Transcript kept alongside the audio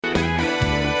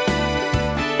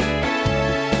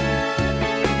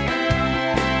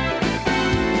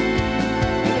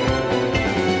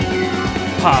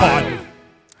Pod.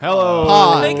 Hello.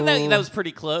 Pod. I think that was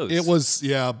pretty close. It was,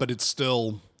 yeah, but it's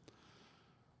still.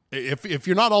 If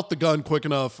you're not off the gun quick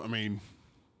enough, I mean,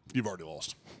 you've already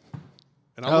lost.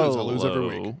 And I lose every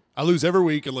week. I lose every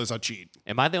week unless I cheat.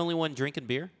 Am I the only one drinking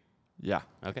beer? Yeah.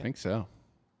 Okay. I think so.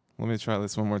 Let me try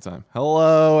this one more time.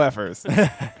 Hello, Effers.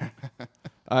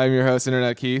 I'm your host,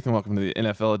 Internet Keith, and welcome to the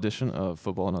NFL edition of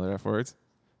Football and Other F Words.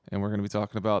 And we're going to be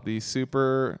talking about the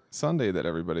Super Sunday that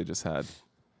everybody just had.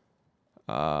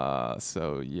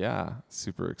 So, yeah,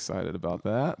 super excited about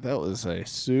that. That was a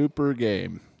super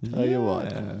game. Tell you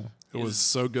what. Yeah. It was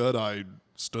so good, I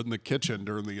stood in the kitchen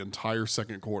during the entire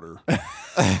second quarter. And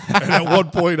at one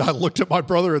point, I looked at my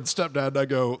brother and stepdad, and I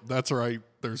go, that's right,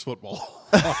 there's football.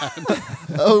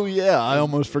 Oh, yeah. I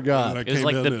almost And forgot. I It was came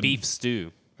like in the and beef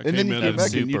stew. I And then came you in came and back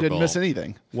and you Super didn't miss Bowl.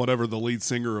 anything. whatever the lead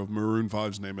singer of Maroon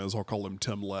 5's name is, I'll call him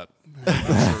Tim Lett.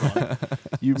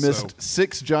 You So- missed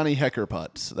 6 Johnny Hecker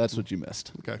putts. That's what you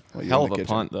missed. Okay. while you were Hell in of the a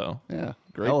kitchen. punt, though. Yeah.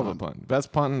 Great Hell of a punt. punt.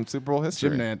 Best punt in Super Bowl history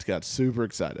Jim Nantz got super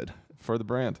excited. for the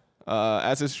brand.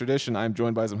 As is tradition, I'm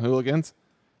joined by some hooligans.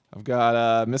 I've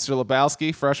got Mr.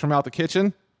 Lebowski, fresh from out the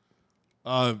kitchen.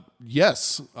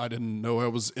 Yes, I didn't know I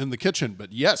was in the kitchen,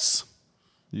 but yes.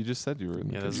 You just said you were in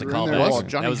the Yeah, that was a kitchen. You were in there callback. while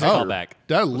Johnny That was a Hecker- callback.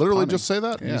 Did I literally punting. just say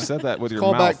that? Yeah. You said that with your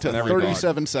Call mouth back to and everything.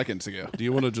 37 seconds ago. Do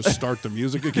you want to just start the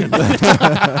music again?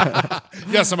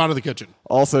 Yes, I'm out of the kitchen.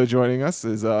 Also joining us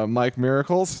is Mike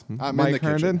Miracles. I'm Mike in the kitchen.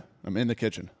 Herndon. I'm in the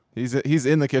kitchen. He's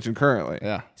in the kitchen currently.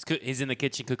 Yeah. He's in the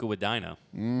kitchen cooking with Dino.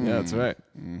 Yeah, that's right.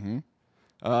 Mm-hmm.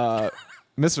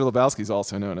 Mr. Lebowski's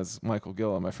also known as Michael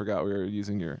Gillum. I forgot we were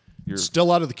using your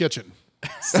Still out of the kitchen.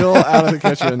 still out of the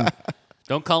kitchen.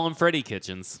 Don't call him Freddie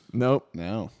Kitchens. Nope,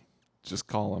 No. just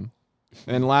call him.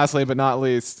 And lastly but not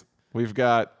least, we've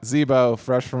got Zebo,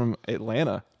 fresh from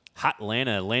Atlanta. Hot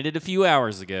Atlanta landed a few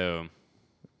hours ago.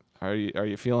 Are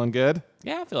you feeling good?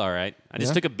 Yeah, I feel all right. I just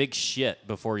Yeah? took a big shit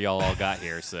before y'all all got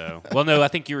here. So, well, no, I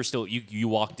think you were still you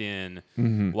walked in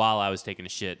while I was taking a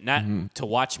shit, not to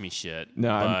watch me shit. No,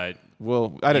 but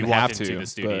well, I didn't you have walked to. into the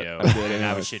studio but I did and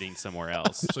I was anyways. shitting somewhere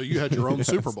else. So you had your own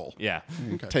Super Bowl. Yeah,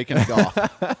 Taking a golf.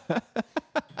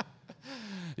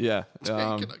 Yeah.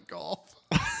 Taking a golf.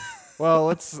 Well,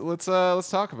 let's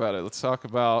talk about it. Let's talk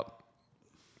about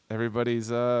everybody's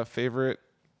favorite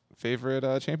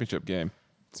championship game,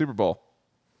 Super Bowl.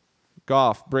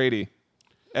 Goff, Brady,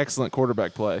 excellent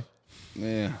quarterback play.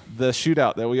 Yeah. The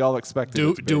shootout that we all expected. it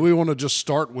to be. Do we want to just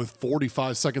start with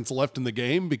 45 seconds left in the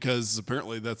game? Because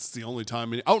apparently that's the only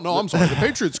time. Oh, no, I'm sorry. The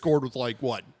Patriots scored with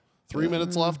 3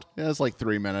 minutes left? Yeah, it's like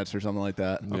 3 minutes or something like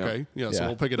that. Okay. Yeah, so Yeah.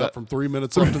 we'll pick it up from 3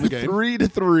 minutes left in the game.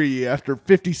 3-3 after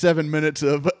 57 minutes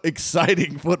of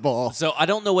exciting football. So I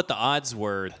don't know what the odds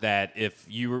were that if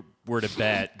you were to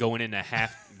bet going into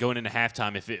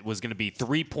halftime, if it was going to be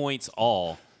 3 points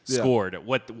all scored,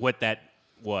 what that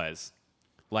was,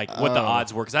 like what the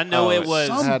odds were, because I know it was.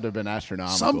 It had to have been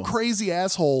astronomical. Some crazy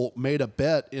asshole made a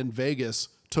bet in Vegas,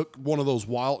 took one of those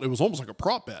wild, it was almost like a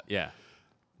prop bet, Yeah,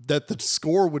 that the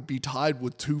score would be tied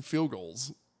with 2 field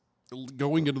goals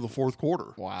going into the fourth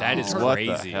quarter. Wow. that is What the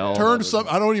crazy. hell? Turned some,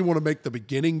 I don't even want to make the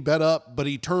beginning bet up, but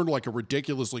he turned like a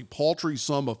ridiculously paltry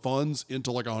sum of funds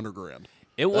into like $100,000.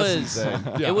 It was.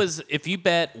 insane. It was. If you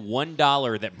bet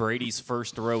 $1 that Brady's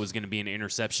first throw was going to be an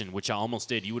interception, which I almost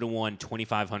did, you would have won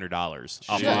 $2,500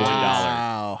 off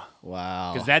 $1.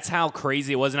 Wow. Because that's how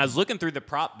crazy it was. And I was looking through the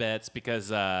prop bets because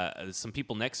some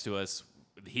people next to us,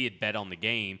 he had bet on the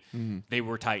game. They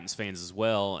were Titans fans as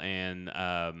well, and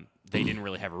they didn't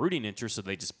really have a rooting interest, so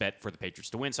they just bet for the Patriots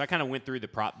to win. So I kind of went through the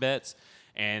prop bets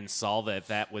and saw that if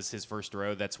that was his first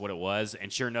throw, that's what it was.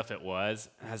 And sure enough, it was.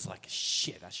 And I was like,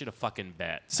 shit, I should have fucking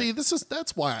bet. See,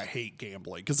 that's why I hate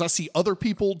gambling, because I see other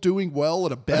people doing well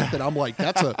at a bet that I'm like,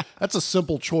 that's a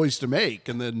simple choice to make,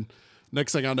 and then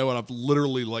next thing I know, I've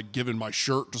literally like given my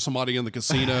shirt to somebody in the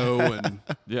casino, and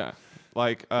Yeah.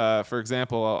 Like, for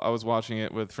example, I was watching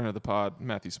it with friend of the pod,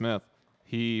 Matthew Smith.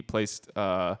 He placed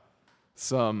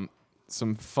some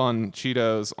fun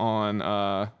Cheetos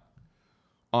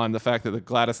on the fact that the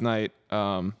Gladys Knight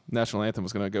national anthem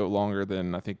was going to go longer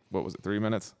than, I think, what was it, 3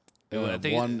 minutes? I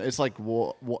think it's like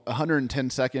 110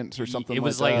 seconds or something. It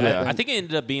was like like, that. I think it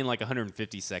ended up being like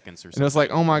 150 seconds or And it something. was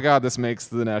like, oh my God, this makes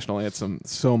the national anthem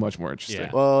so much more interesting.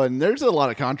 Yeah. Well, and there's a lot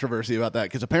of controversy about that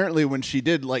because apparently when she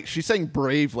did, like, she sang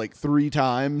 "Brave" like 3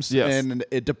 times, Yes. and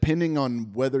it depending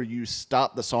on whether you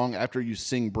stop the song after you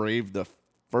sing "Brave" the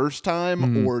first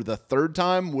time or the third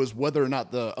time was whether or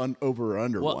not the over or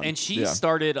under Well, one. and she Yeah.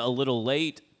 started a little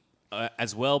late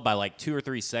as well by like 2 or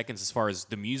 3 seconds as far as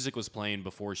the music was playing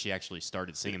before she actually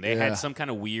started singing. They Yeah. had some kind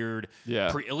of weird, Yeah.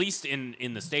 at least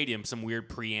in the stadium, some weird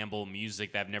preamble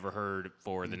music that I've never heard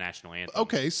for the national anthem.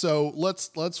 Okay, so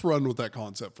let's run with that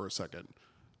concept for a second.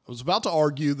 I was about to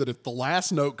argue that if the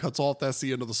last note cuts off, that's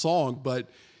the end of the song. But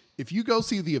if you go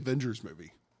see the Avengers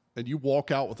movie and you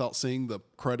walk out without seeing the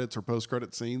credits or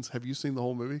post-credit scenes, have you seen the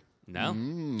whole movie? No,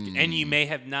 and you may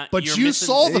have not. But you're you missing-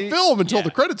 saw the film until Yeah.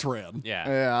 the credits ran. Yeah.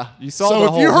 Yeah. You saw So the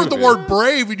if whole you heard the movie. word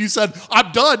brave and you said,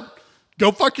 I'm done,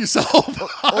 go fuck yourself.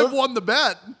 I won the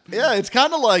bet. Yeah, it's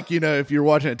kind of like, if you're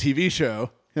watching a TV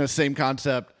show, same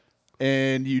concept,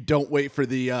 and you don't wait for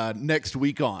the next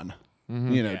week on,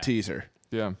 teaser.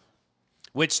 Yeah.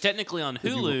 Which technically on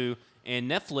Hulu and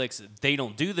Netflix, they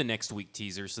don't do the next week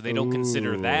teaser, so they don't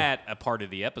consider that a part of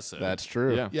the episode. That's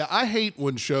true. Yeah. Yeah, I hate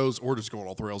when shows, we're just going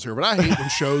off the rails here, but I hate when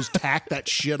shows tack that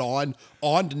shit on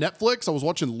to Netflix. I was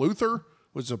watching Luther,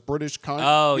 which is a British kind.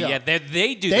 Oh yeah, they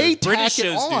do. They those. British tack it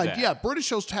shows on. do that. Yeah, British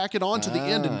shows tack it on to the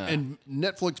end, and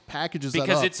Netflix packages that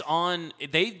because up. it's on.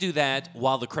 They do that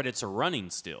while the credits are running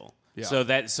still. Yeah.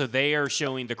 So they are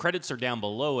showing the credits are down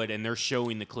below it, and they're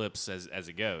showing the clips as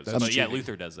it goes. But yeah,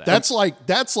 Luther does that. That's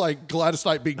like Gladys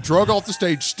Knight being drug off the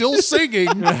stage, still singing,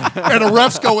 and a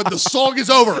ref's going, the song is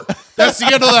over. That's the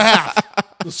end of the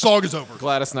half. The song is over.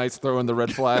 Gladys Knight's throwing the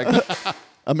red flag.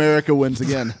 America wins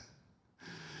again.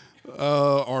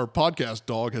 Our podcast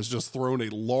dog has just thrown a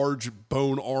large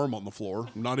bone arm on the floor.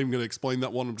 I'm not even going to explain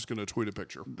that one. I'm just going to tweet a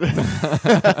picture.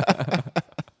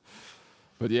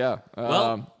 But yeah.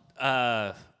 well.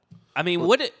 I mean,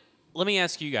 let me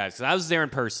ask you guys, because I was there in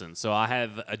person, so I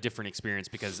have a different experience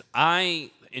because I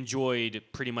enjoyed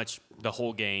pretty much the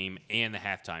whole game and the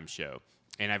halftime show.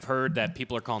 And I've heard that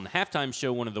people are calling the halftime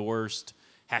show one of the worst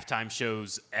halftime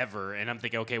shows ever. And I'm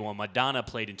thinking, okay, well, Madonna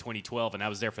played in 2012, and I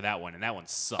was there for that one, and that one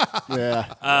sucked.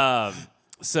 Yeah.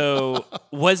 So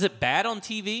was it bad on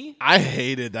TV? I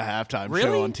hated the halftime Really?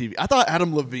 show on TV. I thought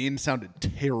Adam Levine sounded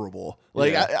terrible.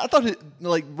 Like Yeah. I thought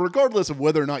regardless of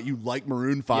whether or not you like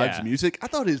Maroon 5's Yeah. music, I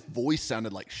thought his voice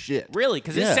sounded like shit. Really?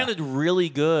 Because Yeah. it sounded really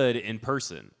good in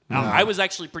person. I was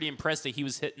actually pretty impressed that he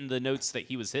was hitting the notes that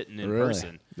he was hitting in Really?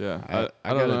 person. Yeah. I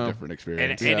don't got know. a different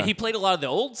experience. And Yeah. he played a lot of the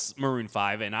old Maroon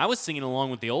 5, and I was singing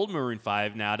along with the old Maroon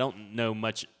 5. Now, I don't know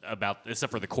much about, except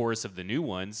for the chorus of the new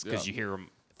ones, because you hear them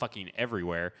fucking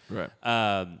everywhere. Right.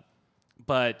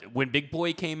 But when Big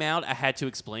Boy came out, I had to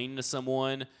explain to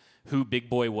someone who Big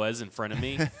Boy was in front of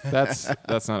me. That's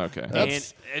not okay. And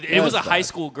it was a that's high bad.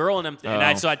 school girl,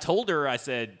 and so I told her, I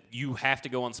said, you have to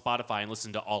go on Spotify and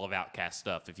listen to all of Outkast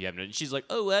stuff if you haven't. And she's like,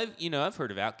 oh, I've heard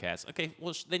of Outkast. Okay,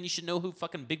 well, then you should know who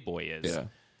fucking Big Boy is. Yeah.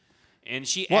 And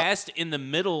she asked in the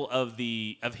middle of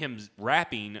him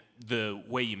rapping the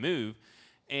way you move,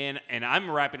 and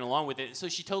I'm rapping along with it, so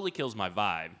she totally kills my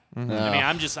vibe. I mean,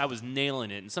 I was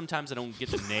nailing it, and sometimes I don't get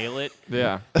to nail it.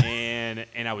 Yeah. And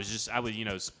I was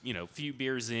few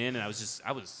beers in, and I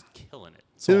was killing it.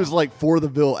 It was like For the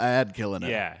Ville ad killing it.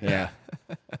 Yeah.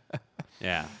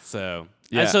 Yeah. So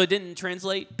Yeah. so it didn't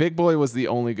translate. Big Boy was the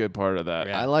only good part of that.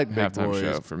 Yeah. I like Big halftime Boy's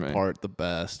show for me. part the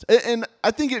best. And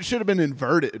I think it should have been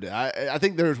inverted. I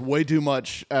think there's way too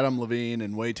much Adam Levine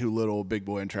and way too little Big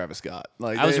Boy and Travis Scott.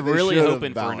 Like I was they really should have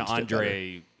hoping for an balanced it better.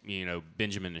 Andre,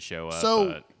 Benjamin to show up. So-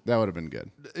 but That would have been good.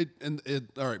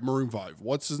 All right, Maroon 5.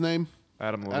 What's his name?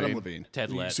 Adam Levine. Adam Levine. Ted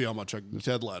You Lett. see how much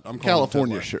Ted Lett. I'm calling him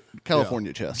California Ted Lett. shirt.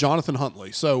 California chest. Jonathan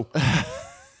Huntley. So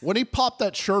when he popped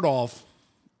that shirt off,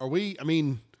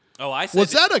 Oh, I said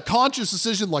was that a conscious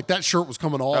decision? Like that shirt was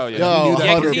coming off? Oh, yeah. and he knew No, that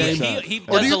Yeah, was 'cause the he, game? he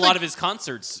Or do does you a lot think- of his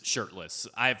concerts shirtless.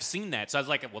 I've seen that. So I was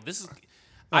like, well, this is.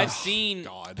 I've seen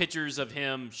God. pictures of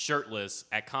him shirtless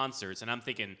at concerts, and I'm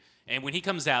thinking, and when he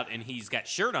comes out and he's got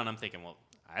shirt on, I'm thinking, well,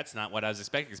 that's not what I was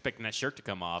expecting that shirt to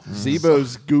come off.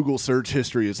 Zebo's Google search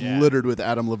history is Yeah. littered with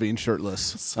Adam Levine shirtless.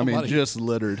 Somebody- just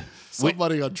littered.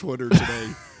 Somebody on Twitter today.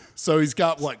 So he's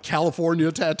got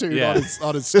California tattooed Yeah.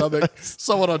 on his stomach.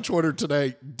 Someone on Twitter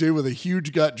today, dude with a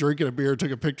huge gut drinking a beer, took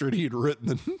a picture and he had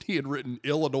written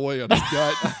Illinois on his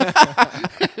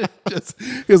gut.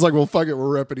 He was like, well, fuck it,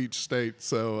 we're repping each state.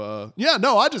 So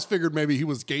I just figured maybe he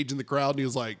was gauging the crowd and he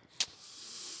was like,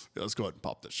 yeah, let's go ahead and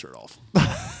pop this shirt off.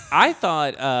 I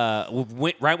thought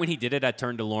right when he did it, I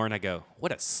turned to Lauren. I go,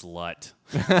 "What a slut!"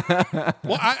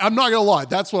 Well, I'm not gonna lie,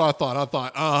 that's what I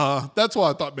thought. That's why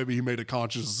I thought maybe he made a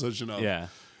conscious decision of yeah,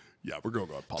 we're gonna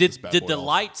go ahead and pop this bad Did boy the off.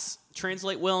 lights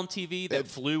translate well on TV that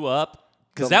flew up?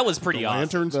 Because that was pretty awesome.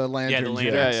 lanterns? The lanterns. the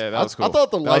lanterns. Yeah, that was cool. I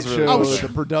thought the That light was really show, cool.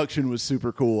 the production was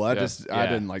super cool. I Yeah.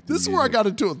 didn't like the This is where I music. got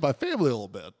into it with my family a little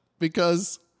bit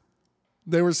because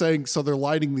they were saying, so they're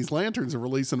lighting these lanterns and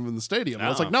releasing them in the stadium. And I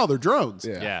was like, no, they're drones.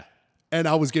 Yeah. Yeah. And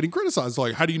I was getting criticized,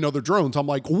 like, how do you know they're drones? I'm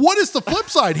like, what is the flip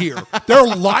side here? They're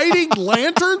lighting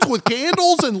lanterns with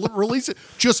candles and releasing,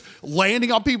 just landing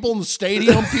on people in the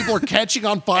stadium. People are catching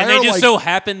on fire. And they just like, so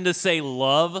happen to say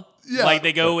love. Yeah. Like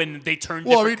they go and they turn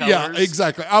well, different yeah, colors.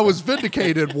 exactly. I was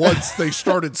vindicated once they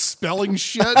started spelling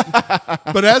shit.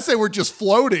 But as they were just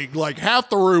floating, like half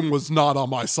the room was not on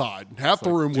my side. Half the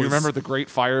room was. Do you remember the Great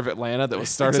Fire of Atlanta that was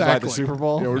started by Exactly. the Super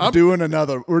Bowl? Yeah,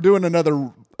 we're doing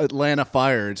another Atlanta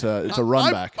fire. It's a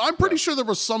run back. I'm pretty sure there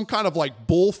was some kind of like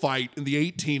bullfight in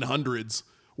the 1800s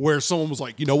where someone was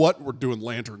like, you know what, we're doing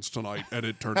lanterns tonight, and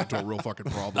it turned into a real fucking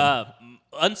problem.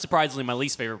 Unsurprisingly, my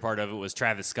least favorite part of it was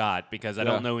Travis Scott because I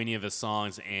Yeah. don't know any of his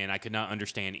songs and I could not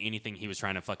understand anything he was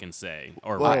trying to fucking say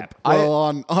or Well, rap.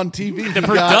 on TV,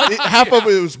 product- half of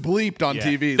it was bleeped on Yeah.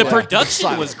 TV. The like,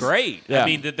 production was silence. great. Yeah. I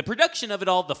mean, the production of it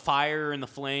all, the fire and the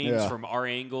flames Yeah. from our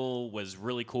angle was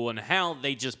really cool, and how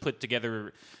they just put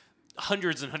together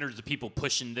hundreds and hundreds of people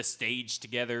pushing this stage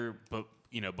together, but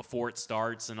before it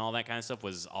starts and all that kind of stuff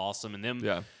was awesome. And them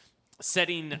Yeah.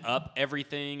 setting up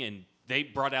everything, and they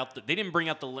brought out they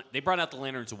brought out the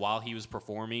lanterns while he was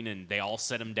performing, and they all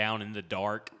set him down in the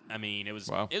dark. I mean, it was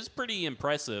pretty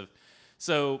impressive.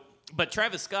 So. But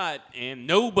Travis Scott and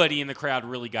nobody in the crowd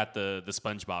really got the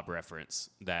SpongeBob reference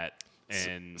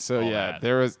and So all yeah, that.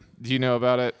 there was. Do you know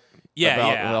about it? Yeah,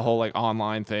 about yeah. the whole like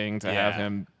online thing to have Yeah.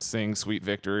 him sing "Sweet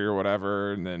Victory" or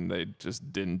whatever, and then they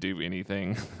just didn't do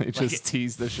anything. They just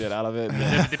teased the shit out of it. and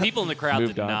then the people in the crowd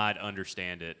Moved did on. not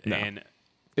understand it, No. and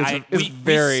it's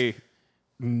very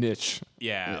niche. we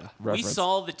reference.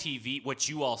 saw the TV. What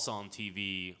you all saw on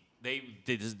TV, they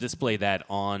did display that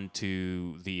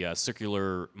onto the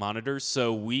circular monitors.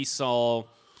 So we saw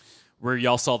where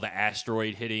y'all saw the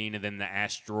asteroid hitting, and then the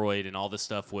asteroid and all this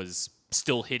stuff was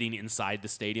still hitting inside the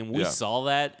stadium. We Yeah. saw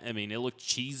that. I mean, it looked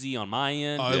cheesy on my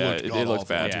end, Yeah, It it looked looked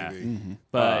bad. god-awful on TV.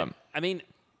 but I mean,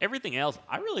 everything else,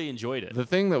 I really enjoyed it. The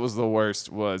thing that was the worst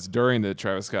was during the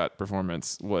Travis Scott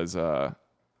performance was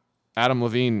Adam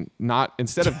Levine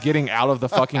instead of getting out of the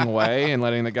fucking way and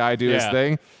letting the guy do his Yeah.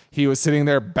 thing, he was sitting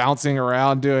there bouncing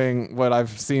around doing what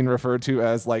I've seen referred to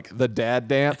as like the dad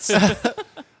dance.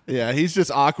 Yeah, he's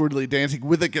just awkwardly dancing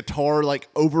with a guitar like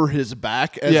over his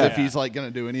back as Yeah. if he's like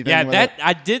gonna do anything. Yeah, with that it.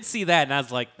 I did see that, and I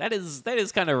was like, that is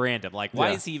kind of random. Like, why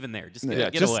Yeah. is he even there? Just Yeah,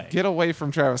 get just away. get away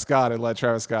from Travis Scott and let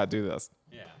Travis Scott do this.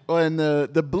 Well, and the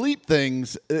bleep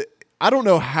things. I don't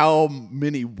know how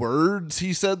many words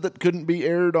he said that couldn't be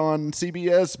aired on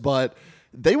CBS, but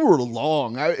they were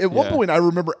long. At one Yeah. point, I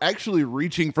remember actually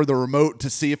reaching for the remote to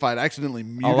see if I'd accidentally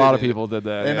muted A lot of it. people did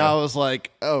that, and yeah. I was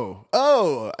like,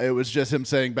 oh, it was just him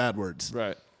saying bad words.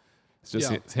 Right. It's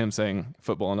just Yeah. him saying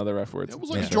football and other F words. It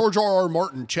was like a George R.R.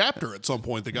 Martin chapter at some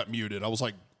point that got muted. I was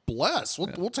like, bless.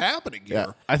 What's happening here?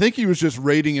 Yeah, I think he was just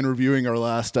rating and reviewing our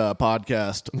last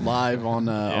podcast live on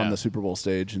the Super Bowl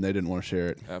stage, and they didn't want to share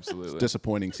it. Absolutely.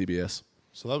 Disappointing, CBS.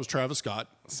 So that was Travis Scott.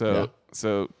 So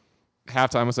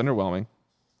halftime was underwhelming.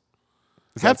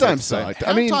 Is that safe Halftime to say? sucked.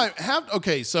 I mean,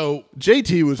 Okay, so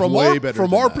JT was from way our, better.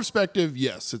 from than our that. perspective,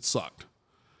 yes, it sucked.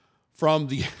 From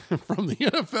the from the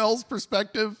NFL's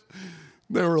perspective,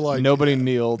 they were like, Nobody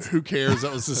kneeled. who cares?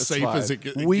 That was as safe fine. as it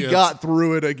gets. we got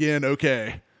through it again.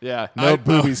 Okay. Yeah, no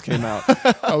boobies came out.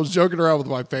 I was joking around with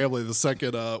my family. The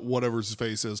second, whatever his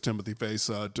face is, Timothy Face,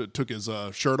 took his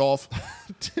shirt off.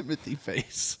 Timothy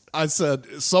Face. I said,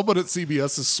 someone at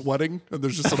CBS is sweating, and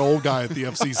there's just an old guy at the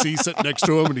FCC sitting next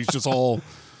to him, and he's just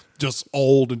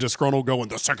old and disgruntled, going,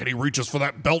 the second he reaches for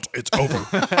that belt, it's over.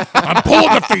 I'm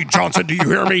pulling the feed, Johnson. Do you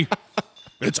hear me?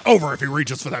 It's over if he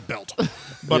reaches for that belt.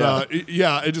 But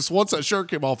it just once that shirt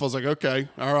came off, I was like, okay,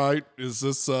 all right, is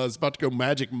this it's about to go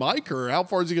Magic Mike, or how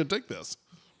far is he going to take this?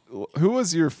 Who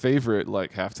was your favorite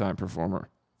like halftime performer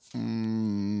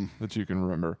that you can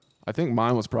remember? I think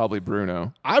mine was probably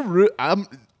Bruno. I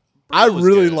was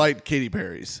really good. liked Katy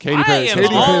Perry's. Katy Perry. am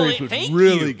Katy all Perry's in- was thank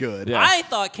really you. good. Yeah. I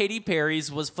thought Katy Perry's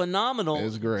was phenomenal. It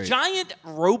was great. Giant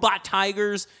robot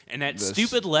tigers and that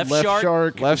stupid left Left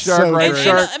shark. Left so shark, right great.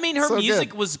 shark. I mean, her So music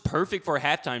good. was perfect for a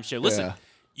halftime show. Listen, Yeah.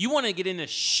 you want to get into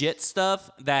shit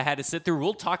stuff that I had to sit through?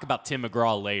 We'll talk about Tim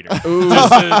McGraw later.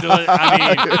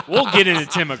 I mean, we'll get into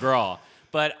Tim McGraw.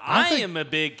 But I am a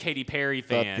big Katy Perry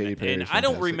fan, Katy Perry and is I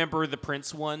don't fantastic. remember the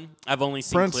Prince one. I've only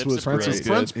seen Prince clips was of Prince was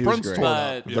Prince. good. He was Prince great. tore it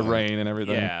up. But- The rain and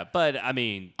everything. Yeah, but I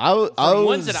mean, I from was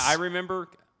ones that I remember,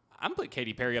 I'm putting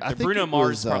Katy Perry up I there. think Bruno it Mars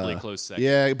was, is probably a close second.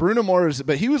 Yeah, Bruno Mars,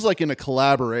 but he was like in a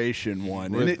collaboration one.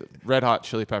 And With Red Hot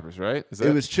Chili Peppers, right? Is that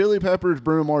it was Chili Peppers,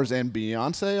 Bruno Mars, and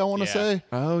Beyonce, I want to Yeah. say.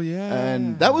 Oh yeah.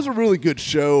 And that was a really good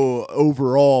show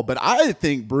overall, but I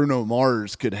think Bruno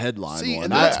Mars could headline See, one.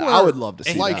 and that's I where- would love to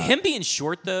see And Like- that. him being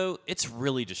short, though, it's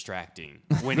really distracting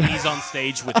when he's on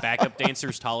stage with backup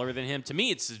dancers taller than him. To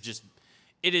me,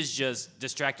 it is just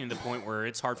distracting to the point where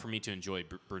it's hard for me to enjoy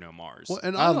Bruno Mars. Well,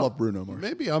 and I don't- love Bruno Mars.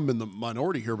 Maybe I'm in the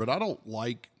minority here, but I don't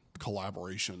like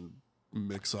collaboration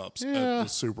mix-ups at the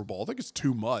Super Bowl. I think it's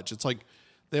too much. It's like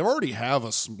they already have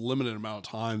a limited amount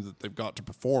of time that they've got to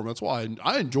perform. That's why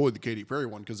I enjoyed the Katy Perry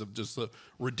one because of just the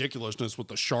ridiculousness with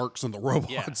the sharks and the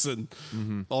robots and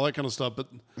all that kind of stuff. But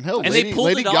And hell, And Lady, they pulled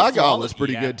Lady it off Gaga flawless- was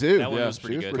pretty yeah, good too. that one yeah, was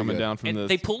pretty she was good. pretty coming good. down from And the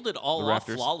they pulled it all the off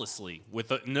rafters. flawlessly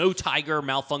with no tiger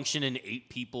malfunction and 8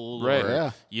 people, Right. or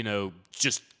Yeah.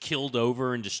 just killed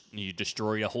over and just you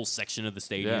destroyed a whole section of the yeah.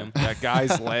 stadium. That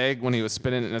guy's leg when he was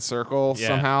spinning it in a circle Yeah.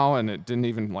 somehow and it didn't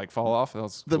even like fall off. That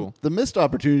was cool. The missed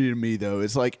opportunity to me though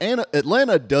is like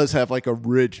Atlanta does have like a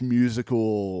rich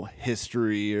musical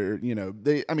history, or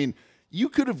you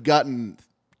could have gotten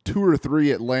 2 or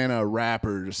 3 Atlanta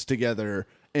rappers together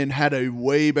and had a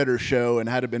way better show and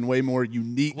had it been way more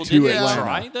unique Well, to didn't they Atlanta.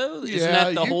 try though? Isn't Yeah,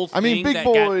 that the whole thing? I mean, Big that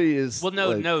Boy got- is, Well, no,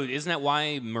 like- no. Isn't that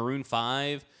why Maroon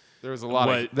 5? There was a lot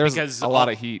What- of there's because a lot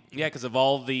all- of heat. Yeah, because of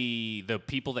all the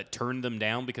people that turned them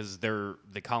down because the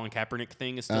Colin Kaepernick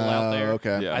thing is still out there.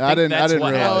 Okay. Yeah. I think I didn't that's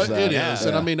what realize happened. that. it Yeah. is,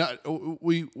 and I mean,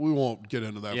 we won't get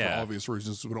into that Yeah. for obvious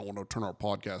reasons. We don't want to turn our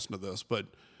podcast into this, but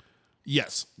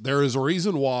yes, there is a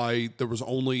reason why there was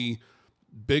only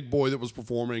Big Boy that was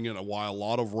performing, and why a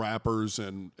lot of rappers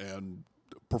and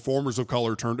performers of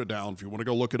color turned it down. If you want to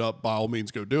go look it up, by all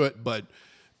means, go do it. But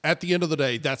at the end of the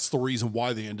day, that's the reason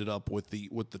why they ended up with the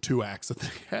 2 acts that they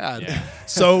had. Yeah.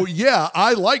 So yeah,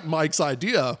 I like Mike's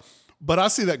idea, but I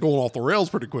see that going off the rails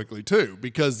pretty quickly too,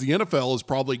 because the NFL is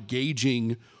probably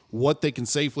gauging what they can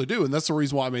safely do, and that's the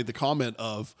reason why I made the comment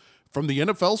of, from the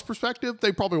NFL's perspective,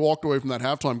 they probably walked away from that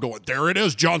halftime going, "There it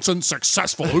is, Johnson,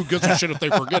 successful. Who gives a shit if they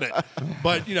forget it?"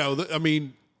 But I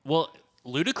mean, Well,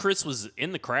 Ludacris was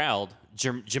in the crowd.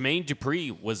 Jermaine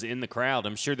Dupri was in the crowd.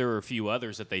 I'm sure there were a few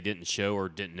others that they didn't show or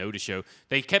didn't know to show.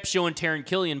 They kept showing Taron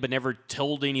Killian, but never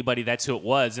told anybody that's who it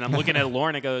was. And I'm looking at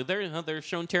Lauren, I go, they're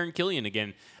showing Taron Killian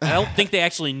again. I don't think they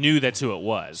actually knew that's who it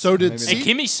was. so did and C-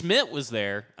 Kimmy Schmidt was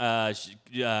there.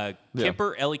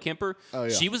 Kemper, Ellie Kemper. Oh, yeah.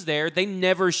 She was there. They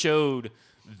never showed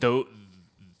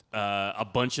a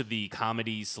bunch of the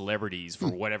comedy celebrities for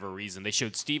whatever reason. They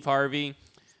showed Steve Harvey,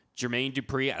 Jermaine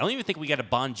Dupri. I don't even think we got a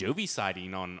Bon Jovi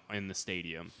sighting in the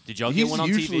stadium. Did y'all get one on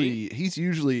TV? He's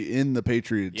usually in the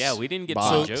Patriots. Yeah, we didn't get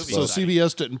box, Bon so, Jovi. so sighting.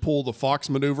 CBS didn't pull the Fox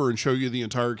maneuver and show you the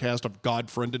entire cast of God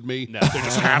Friended Me. No. They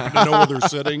just happen to know where they're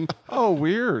sitting. Oh,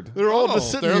 weird. They're all Oh,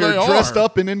 just sitting there here they dressed are.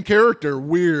 up and in character.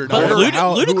 Weird. But I wonder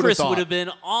who would've Ludacris thought? would have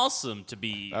been awesome to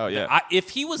be. Oh, yeah. If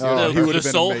he was he the would've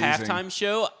been sole amazing. halftime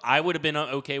show, I would have been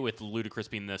okay with Ludacris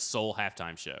being the sole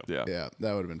halftime show. Yeah. Yeah,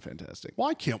 that would have been fantastic.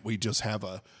 Why can't we just have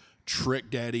a Trick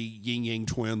Daddy Ying Yang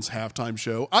Twins halftime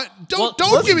show? Don't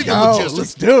let's give me the go. logistics.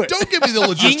 Let's do it. Don't give me the Yin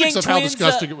logistics Yang of how Twins,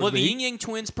 disgusting it would well, be. the Yin Yang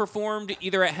Twins performed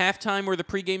either at halftime or the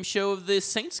pregame show of the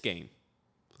Saints game.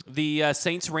 The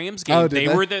Saints Rams game. Oh, did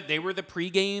they? They were the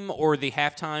pregame or the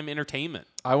halftime entertainment.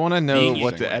 I want to know Being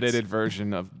what the English. edited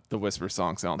version of the Whisper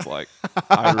song sounds like.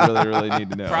 I really need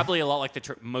to know. Probably a lot like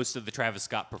most of the Travis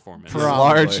Scott performance.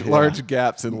 Probably, yeah. large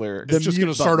gaps in lyrics. It's just mute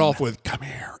going to start button. off with "Come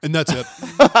here," and that's it.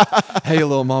 Hey,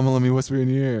 little mama, let me whisper in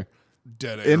your ear.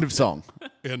 Dead air. End of song.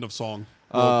 End of song.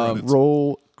 Roll credits.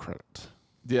 Roll credit.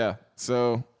 Yeah.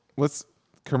 So let's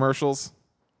commercials.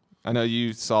 I know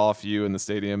you saw a few in the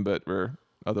stadium, but we're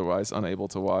otherwise unable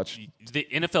to watch. The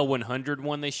NFL 100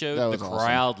 one they showed, That the was awesome.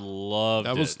 crowd loved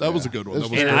That was it. that was a good one. It was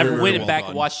That was And very, I very went well back done.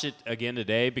 and watched it again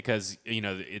today because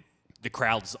the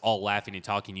crowd's all laughing and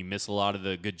talking. You miss a lot of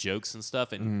the good jokes and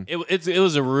stuff, and it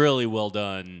was a really well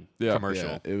done Yeah. commercial.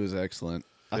 Yeah, it was excellent.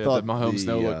 I Yeah, thought the Mahomes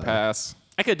no look pass.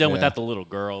 I could have done Yeah. without the little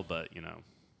girl, but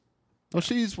Well,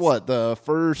 she's what, the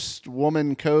first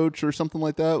woman coach or something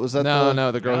like that? Was that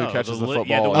No, the girl No, who catches the li- football.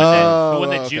 Yeah, the one Oh, that, the one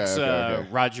that okay, jukes okay.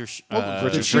 Roger.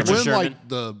 Did she Richard win Sherman. like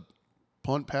the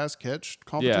punt, pass, catch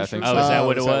competition? Yeah, I think Oh, so. is that Oh,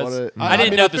 what it is that was? what it- I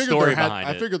didn't know the figured story there had- behind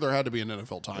I it. figured there had to be an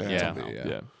NFL tie. Yeah. somehow.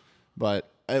 Yeah. But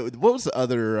what was the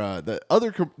other?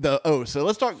 So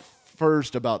let's talk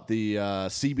first about the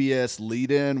CBS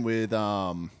lead-in with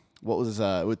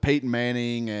with Peyton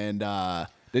Manning and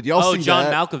Did y'all Oh, see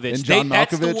John that? Malkovich. And John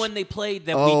That's the Malkovich? one they played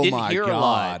that Oh we didn't my hear a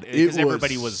lot God. It because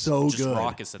everybody was so just good.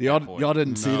 raucous at y'all, that point. y'all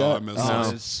didn't see No, I that? missed Oh,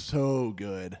 that. it's so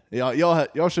good.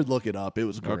 Y'all should look it up. It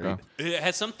was great. Okay. It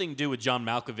has something to do with John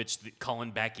Malkovich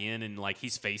calling back in and like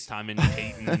he's FaceTiming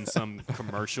Peyton in some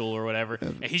commercial or whatever,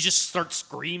 and he just starts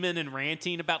screaming and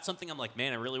ranting about something. I'm like,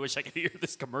 man, I really wish I could hear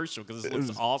this commercial because this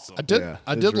looks awesome. I did. Yeah,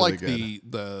 I it was did really like good.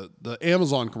 the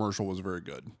Amazon commercial was very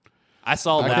good. I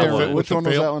saw I that can't one. remember which The one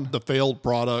was failed- that one? The failed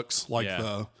products, like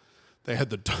Yeah. they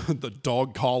had the the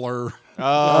dog collar.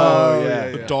 Oh,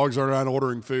 yeah. The dogs are not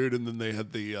ordering food, and then they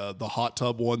had the hot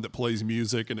tub one that plays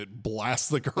music and it blasts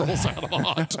the girls out of the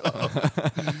hot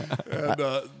tub. And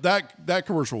that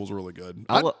commercial was really good.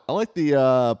 I like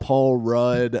the Paul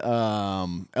Rudd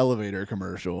elevator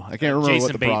commercial. I can't remember Jason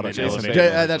what the Bateman product elevator is.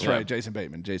 commercial. That's Yeah. right, Jason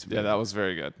Bateman. Yeah, Bateman. that was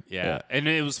very good. Yeah. And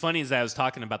it was funny as I was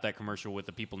talking about that commercial with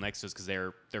the people next to us because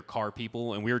they're car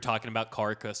people, and we were talking about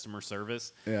car customer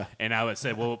service. Yeah. And I would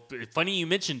say, well, funny you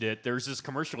mentioned it. There's this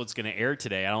commercial that's going to air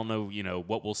today. I don't know,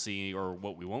 what we'll see or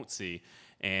what we won't see.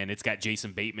 And it's got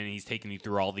Jason Bateman, and he's taking you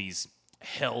through all these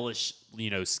hellish,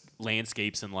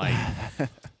 landscapes and like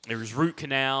there's root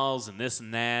canals and this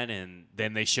and that, and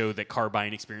then they show that car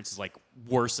buying experience is like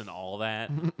worse than all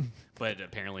that. But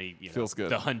apparently, Feels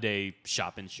good. the Hyundai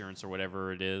shop insurance or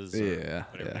whatever it is. or Yeah,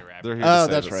 whatever yeah. they were They're advertising. here to Oh,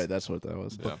 save that's us. right. That's what that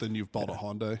was. But then you've bought a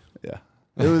Hyundai. Yeah.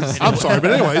 It was. I'm sorry,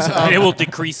 but anyways, And it will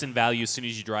decrease in value as soon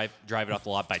as you drive it off the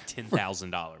lot by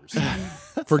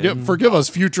 $10,000. forgive us,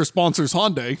 future sponsors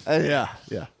Hyundai.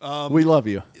 Yeah. We love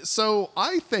you. So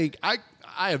I think I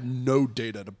have no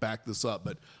data to back this up,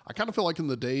 but I kind of feel like in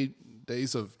the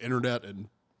days of internet and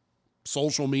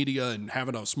social media and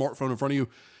having a smartphone in front of you,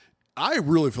 I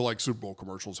really feel like Super Bowl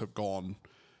commercials have gone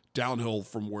downhill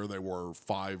from where they were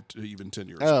 5 to even 10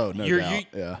 years ago. Oh, no You're- doubt.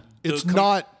 you- Yeah. It's the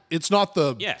not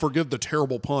the Yeah. forgive the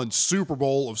terrible pun Super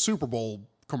Bowl of Super Bowl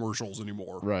commercials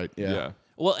anymore. Right. Yeah. Yeah.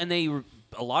 Well, and a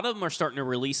lot of them are starting to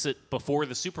release it before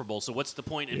the Super Bowl. So what's the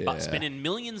point in Yeah. spending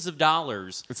millions of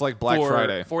dollars? It's like Black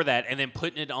Friday. for that, and then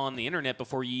putting it on the internet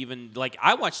before you even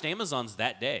I watched Amazon's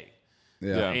that day.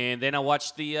 Yeah. And then I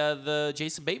watched the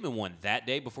Jason Bateman one that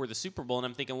day before the Super Bowl, and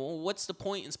I'm thinking, well, what's the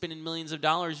point in spending millions of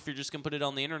dollars if you're just going to put it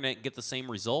on the internet and get the same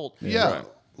result? Yeah. Right.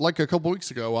 Like a couple weeks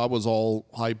ago, I was all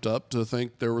hyped up to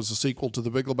think there was a sequel to The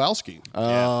Big Lebowski.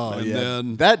 Oh, And yeah.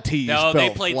 then- that tease No, felt they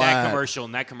played flat. that commercial,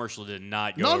 and that commercial did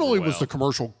not go Not over only well. was the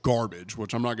commercial garbage,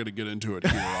 which I'm not going to get into it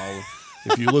here.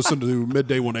 If you listen to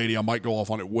Midday 180, I might go off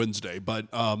on it Wednesday. But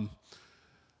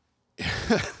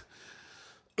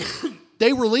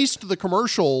they released the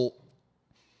commercial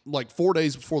like 4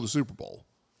 days before the Super Bowl.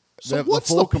 So The what's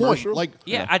full the point? commercial? Like,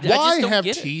 Yeah, I why just don't have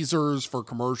get it. teasers for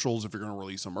commercials if you're going to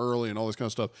release them early and all this kind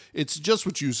of stuff? It's just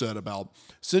what you said about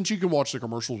since you can watch the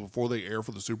commercials before they air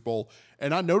for the Super Bowl.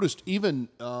 And I noticed even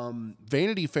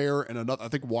Vanity Fair and another, I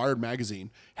think Wired Magazine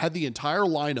had the entire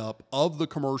lineup of the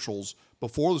commercials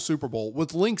before the Super Bowl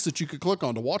with links that you could click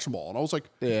on to watch them all. And I was like,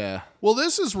 Yeah. well,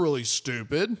 this is really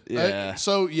stupid. Yeah.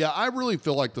 I really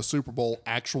feel like the Super Bowl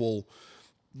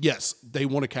yes, they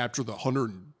want to capture the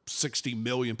 160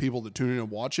 million people that tune in and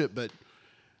watch it, but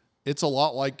it's a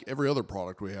lot like every other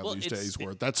product we have Well, these it's- days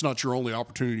where that's not your only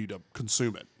opportunity to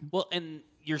consume it. Well, and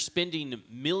you're spending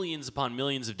millions upon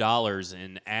millions of dollars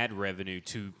in ad revenue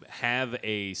to have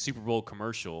a Super Bowl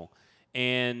commercial,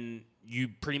 and you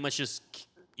pretty much just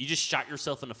shot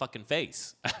yourself in the fucking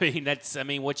face. I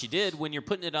mean, what you did when you're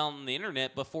putting it on the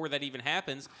internet before that even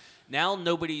happens. Now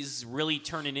nobody's really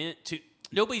turning it to.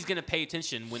 Nobody's going to pay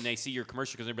attention when they see your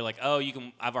commercial because they'll be like, "Oh,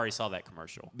 I've already saw that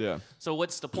commercial." Yeah. So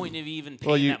what's the point of even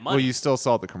paying that money? Well, you still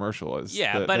saw the commercial as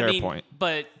Yeah, but their I mean, point.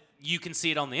 but you can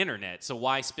see it on the internet. So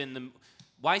why spend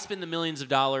the millions of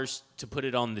dollars to put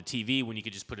it on the TV when you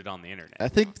could just put it on the internet? I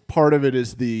think part of it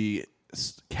is the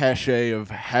cachet of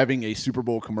having a Super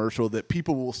Bowl commercial that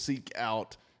people will seek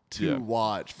out to Yeah.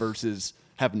 watch versus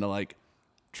having to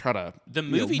try to The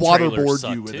movie waterboard trailers you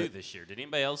sucked with too it. this year. Did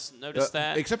anybody else notice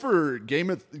that? Except for Game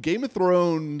of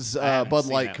Thrones haven't Bud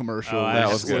seen Light that. commercial. Oh, I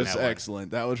haven't was seen that one.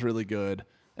 excellent. That was really good.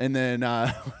 And then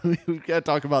we've got to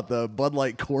talk about the Bud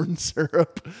Light corn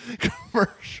syrup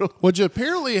commercial. Which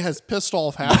apparently has pissed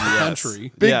off half the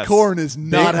country. Big Yes. corn is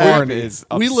not Big Corn happy. is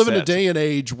We live in a upset. day and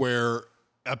age where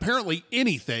apparently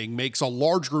anything makes a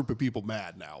large group of people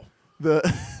mad now.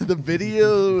 The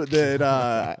video that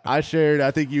I shared,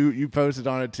 I think you posted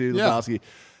on it too, Yeah. Lebowski,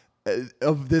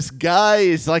 of this guy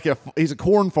is he's a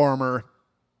corn farmer,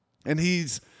 and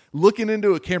he's looking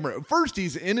into a camera. First,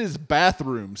 he's in his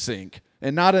bathroom sink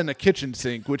and not in a kitchen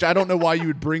sink, which I don't know why you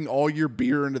would bring all your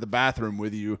beer into the bathroom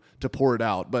with you to pour it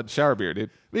out. But Shower beer, dude.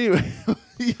 anyway,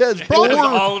 He has That was four.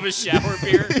 all of his shower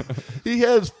beer. He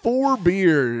has 4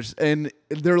 beers, and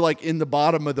they're like in the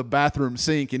bottom of the bathroom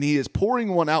sink, and he is pouring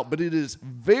one out, but it is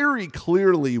very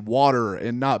clearly water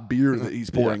and not beer that he's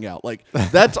pouring out. Like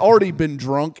that's already been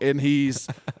drunk, and he's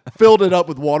filled it up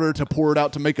with water to pour it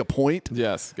out to make a point.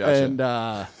 Yes,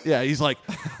 gotcha. And he's like,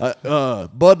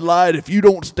 Bud Light, if you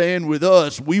don't stand with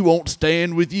us, we won't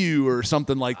stand with you, or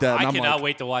something like that. And I I'm cannot like,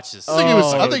 wait to watch this. I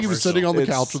think he was sitting on the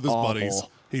It's couch with his awful. buddies.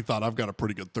 He thought, I've got a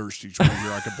pretty good thirsty drink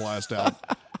here I could blast out.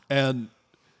 And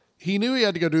he knew he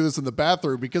had to go do this in the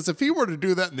bathroom because if he were to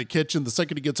do that in the kitchen, the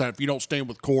second he gets out, if you don't stand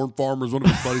with corn farmers, one of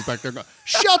his buddies back there going,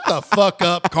 shut the fuck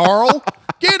up, Carl.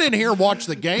 Get in here and watch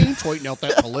the game, tweeting out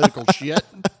that political shit.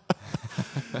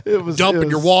 Dumping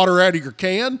your water out of your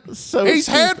can. so He's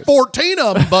had stupid. 14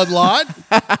 of them, Bud Light.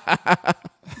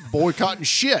 Boycotting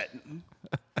shit.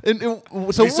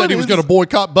 So He said he was going to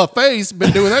boycott buffets.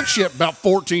 Been doing that shit about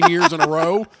 14 years in a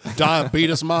row.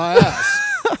 Diabetes my ass.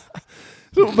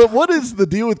 But what is the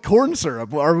deal with corn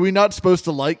syrup? Are we not supposed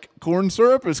to like corn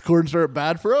syrup? Is corn syrup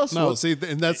bad for us? No, What- see,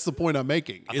 and that's the point I'm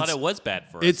making. I thought it was bad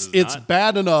for us. It's is it it's not?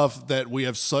 bad enough that we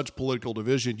have such political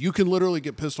division. You can literally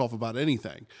get pissed off about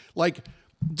anything. Like,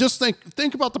 just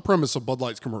think about the premise of Bud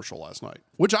Light's commercial last night,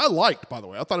 which I liked, by the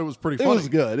way. I thought it was pretty It funny. was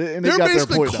good, and it They're got their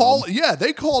basically point down.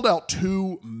 they called out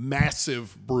 2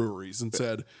 massive breweries and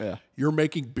said, Yeah. "You're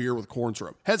making beer with corn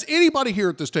syrup." Has anybody here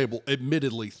at this table,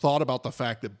 admittedly, thought about the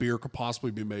fact that beer could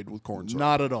possibly be made with corn syrup?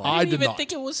 Not at all. I I didn't did even not.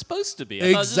 think it was supposed to be. I thought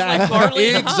it was just like Exactly. barley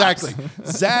and hops. Exactly.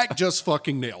 Zach just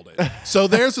fucking nailed it. So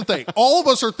there's the thing. All of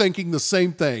us are thinking the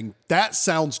same thing. That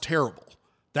sounds terrible.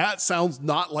 That sounds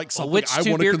not like something Which I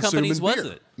two want to beer consume companies in was beer.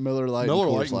 it? Miller Lite, Miller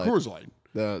and Lite and Coors Light.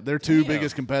 Their 2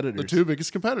 biggest competitors. The 2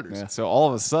 biggest competitors. So all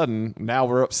of a sudden, now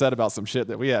we're upset about some shit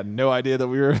that we had no idea that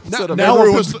we were upset about. now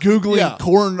Everyone's we're googling yeah.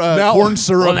 corn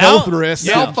syrup Well, now- health risks.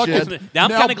 now and fucking- shit. Now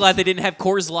I'm Now- kind of glad they didn't have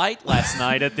Coors Light last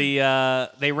night at the.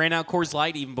 They ran out Coors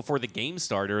Light even before the game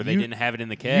started, or they didn't have it in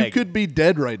the keg. You could be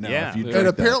dead right now Yeah. if you And drank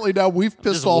And apparently now we've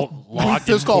pissed Just off logged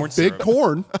in corn Big syrup.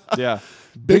 Corn. Yeah.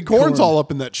 Big Corn's Corn. all up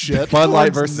in that shit. Bud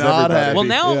Light Corn's versus not everybody. happy. Well,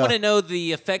 now I Yeah. want to know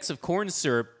the effects of corn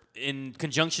syrup in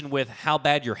conjunction with how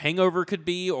bad your hangover could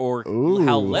be, or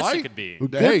how less Right. it could be.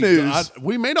 Good Hey, news.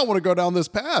 we may not want to go down this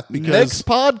path because Next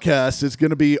podcast is going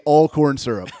to be all corn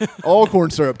syrup. All corn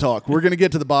syrup talk. We're going to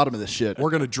get to the bottom of this shit. we're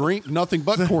going to drink nothing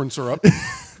but corn syrup.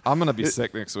 I'm going to be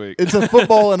sick next week. It's a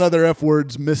football and other F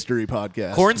words mystery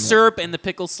podcast. Corn syrup and the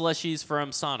pickle slushies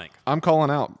from Sonic. I'm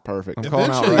calling out. Perfect. I'm calling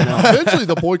out Eventually, right now. eventually,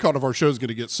 the boycott of our show is going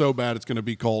to get so bad it's going to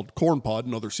be called Corn Pod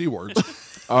and other C words.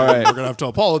 All right. We're going to have to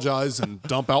apologize and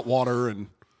dump out water. And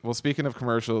Well, speaking of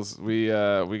commercials, we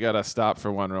got to stop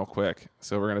for one real quick.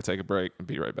 So we're going to take a break and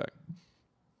be right back.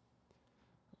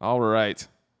 All right.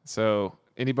 So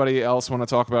anybody else want to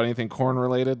talk about anything corn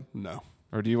related? no,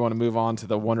 Or do you want to move on to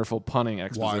the wonderful punning why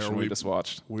exposition are we we just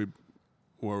watched? Were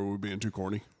we being too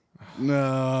corny?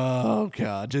 No,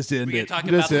 God, just end We can it. talk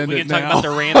Just about end we it can talk now. about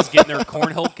the Rams getting their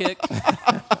cornhole kicked.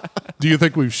 Do you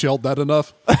think we've shelled that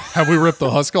enough? Have we ripped the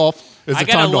husk off? Is it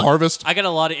time to harvest? I got a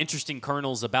lot of interesting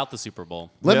kernels about the Super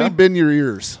Bowl. Let Yeah? me bend your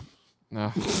ears.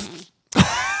 No.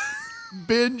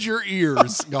 Bend your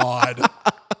ears, God.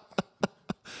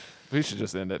 We should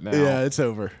just end it now. Yeah, it's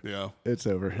over. Yeah, It's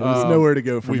over. There's nowhere to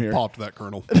go from we here. popped that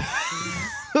kernel.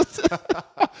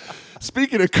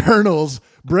 Speaking of kernels,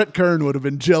 Brett Kern would have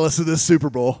been jealous of this Super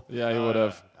Bowl. Yeah, he would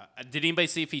have. Did anybody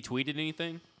see if he tweeted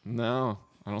anything? No,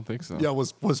 I don't think so. Yeah,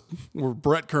 were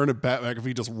Brett Kern and Pat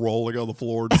McAfee just rolling on the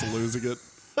floor, just losing it?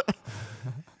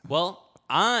 Well,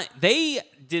 they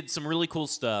did some really cool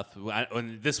stuff,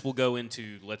 and this will go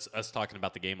into us talking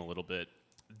about the game a little bit.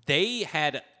 They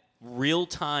had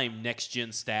real-time next-gen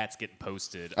stats getting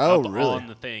posted Oh, up really? on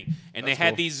the thing, and they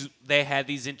had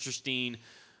these interesting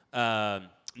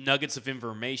nuggets of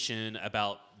information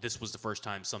about this was the first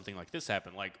time something like this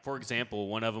happened. Like, for example,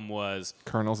 one of them was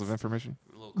Kernels of information.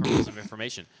 little kernels of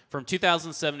information. From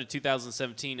 2007 to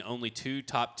 2017, only 2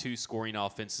 top 2 scoring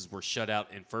offenses were shut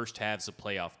out in first halves of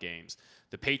playoff games.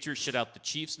 The Patriots shut out the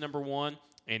Chiefs, number 1,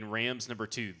 and Rams, number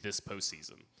 2, this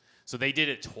postseason. So they did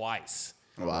it twice.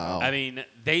 Wow. I mean,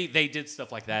 they did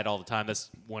stuff like that all the time. That's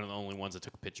one of the only ones I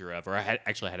took a picture of, or I had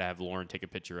to have Lauren take a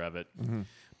picture of it. Mm-hmm.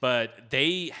 But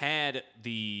they had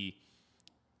the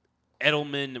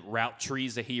Edelman route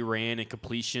trees that he ran and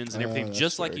completions and everything, that's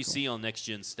just like very you cool. see on Next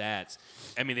Gen Stats.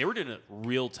 I mean, they were doing it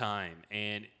real time,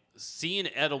 and seeing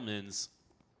Edelman's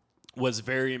was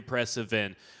very impressive.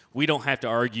 And we don't have to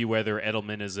argue whether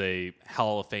Edelman is a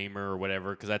Hall of Famer or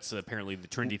whatever, because that's apparently the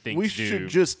trendy thing We to do. should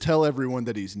just tell everyone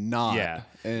that he's not. Yeah.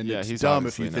 And Yeah, it's he's dumb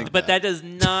if you obviously think not. But that does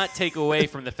not take away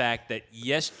from the fact that,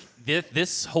 yes,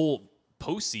 this whole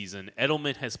postseason,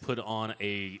 Edelman has put on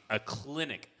a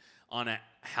clinic on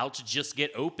how to just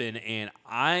get open. And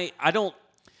I don't,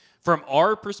 from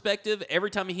our perspective,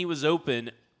 every time he was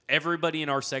open, everybody in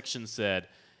our section said,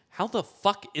 how the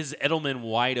fuck is Edelman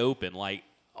wide open? Like,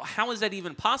 how is that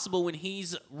even possible when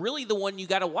he's really the one you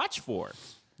got to watch for?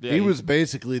 Yeah, he was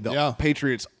basically the Yeah.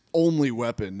 Patriots' only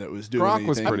weapon that was doing Gronk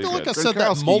was anything. pretty I feel like good. I said that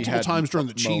Gronkowski multiple had times during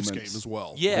the Chiefs game moments. as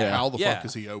well. Yeah. How the Yeah. fuck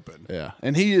is he open? Yeah,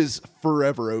 and he is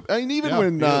forever open. I mean, even Yeah,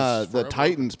 when he is the forever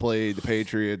Titans played the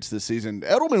Patriots this season,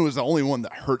 Edelman was the only one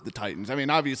that hurt the Titans. I mean,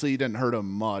 obviously he didn't hurt them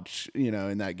much,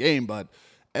 in that game, but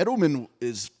Edelman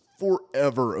is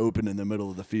forever open in the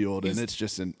middle of the field, and it's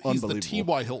just He's unbelievable. the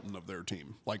T.Y. Hilton of their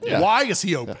team. Like, why is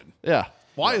he open? Yeah,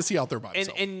 Why is he out there by And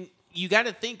himself? and you got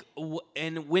to think,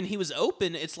 and when he was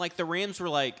open, it's like the Rams were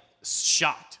like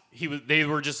shocked. They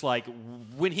were just like,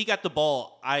 when he got the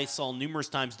ball, I saw numerous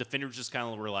times defenders just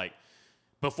kind of were like,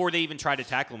 before they even tried to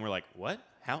tackle him, we're like, what?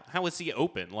 How is he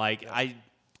open? Like I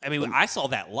mean, I saw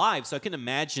that live, so I can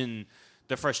imagine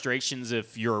the frustrations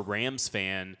if you're a Rams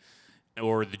fan,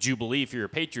 or the Jubilee if you're a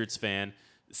Patriots fan,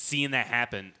 seeing that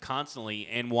happen constantly,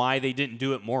 and why they didn't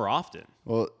do it more often.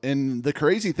 Well, and the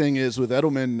crazy thing is with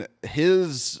Edelman,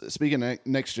 speaking of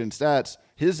next gen stats,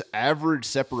 his average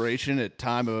separation at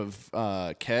time of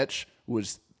catch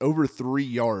was over 3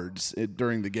 yards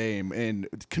during the game, and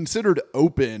considered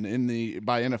open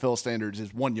by NFL standards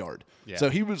is 1 yard. Yeah. So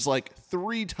he was like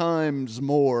 3 times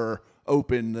more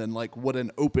open than like what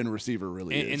an open receiver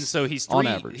really is. And so he's on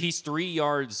average. He's 3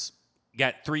 yards,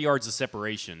 got 3 yards of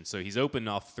separation. So he's open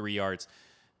off 3 yards.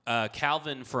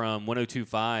 Calvin from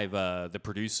 102.5, the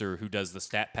producer who does the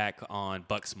stat pack on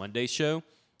Bucks Monday show,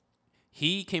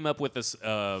 he came up with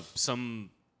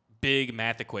some big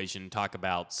math equation, talk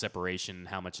about separation,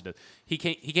 how much it does. He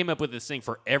came up with this thing: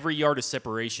 for every yard of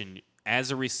separation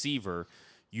as a receiver,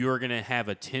 you are going to have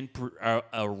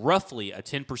roughly a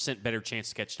 10% better chance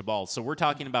to catch the ball. So we're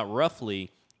talking about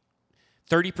roughly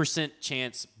 30%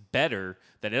 chance better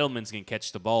that Edelman's going to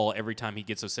catch the ball every time he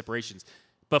gets those separations.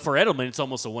 But for Edelman, it's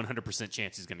almost a 100%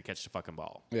 chance he's going to catch the fucking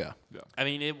ball. Yeah. I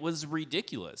mean, it was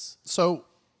ridiculous. So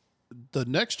the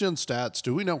next gen stats,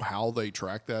 do we know how they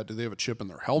track that? Do they have a chip in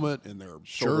their helmet, in their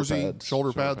jersey, pads.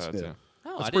 shoulder pads? Yeah.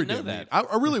 Oh, That's I pretty didn't know damn that. neat.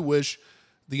 I really wish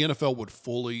the NFL would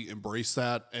fully embrace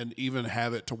that and even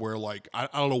have it to where, like, I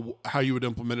don't know how you would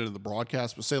implement it in the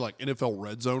broadcast, but say like NFL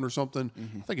Red Zone or something.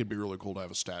 I think it'd be really cool to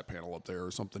have a stat panel up there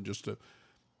or something just to.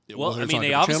 Well, whether I it's mean, on a they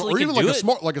different channel, obviously or can even do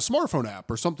like it. a smartphone app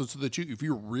or something, so that if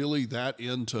you're really that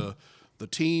into the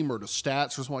team or the stats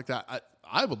or something like that,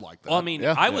 I would like that. Well, I mean,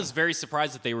 Yeah. I was very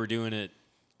surprised that they were doing it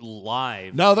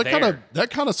live. No, that there.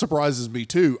 kind of surprises me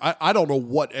too. I don't know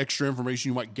what extra information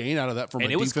you might gain out of that from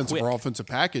And a it was defensive or quick. offensive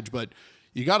package, but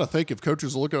you got to think if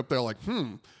coaches are looking up there like,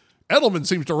 Edelman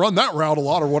seems to run that route a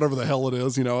lot or whatever the hell it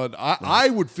is, and I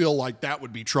would feel like that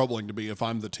would be troubling to me if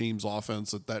I'm the team's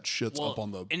offense that shit's Well, up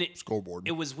on the and scoreboard.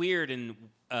 It was weird, and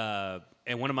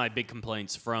one of my big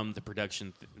complaints from the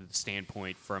production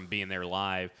standpoint from being there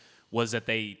live was that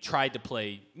they tried to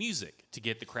play music to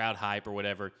get the crowd hype or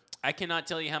whatever. I cannot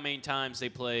tell you how many times they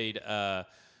played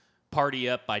Party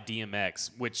Up by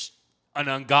DMX, which an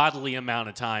ungodly amount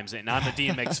of times, and I'm a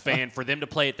DMX fan. For them to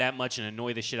play it that much and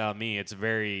annoy the shit out of me, it's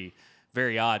very,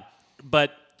 very odd.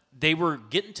 But they were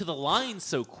getting to the line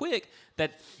so quick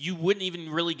that you wouldn't even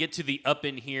really get to the up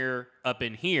in here.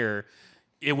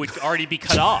 It would already be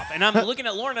cut off. And I'm looking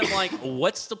at Lauren, I'm like,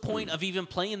 what's the point of even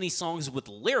playing these songs with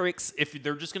lyrics if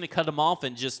they're just going to cut them off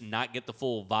and just not get the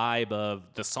full vibe of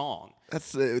the song?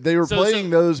 That's they were So- playing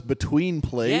those between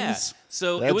plays. Yeah.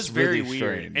 So it That's was very really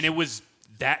weird. strange. And it was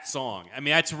that song. I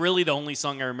mean, that's really the only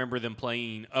song I remember them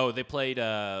playing. Oh, they played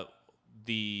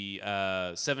the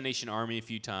Seven Nation Army a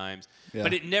few times. Yeah.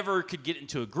 But it never could get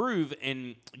into a groove.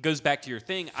 And it goes back to your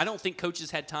thing. I don't think coaches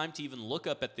had time to even look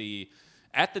up at the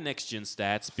next gen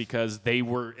stats because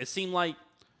it seemed like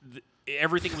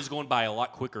everything was going by a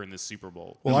lot quicker in this Super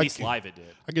Bowl. Well, at least live it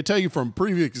did. I can tell you from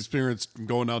previous experience from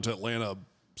going down to Atlanta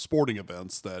sporting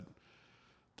events that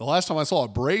the last time I saw a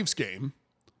Braves game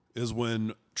is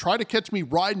when Try to Catch Me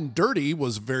Riding Dirty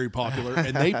was very popular,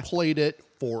 and they played it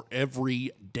for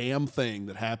every damn thing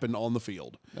that happened on the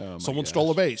field. Someone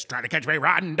stole a base, try to catch me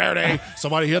riding dirty.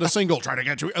 Somebody hit a single, try to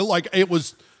catch me. Like, it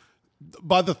was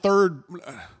by the third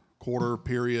quarter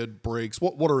period breaks.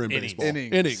 What are in Innings. baseball?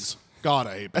 Innings. God,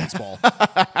 I hate baseball.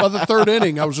 By the third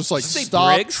inning, I was just like, Did you say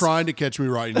stop Briggs? trying to catch me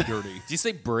riding dirty. Did you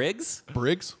say Briggs?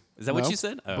 Briggs? Is that what you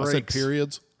said? Oh. I said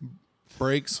periods.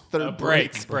 Breaks.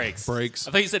 Breaks. Breaks.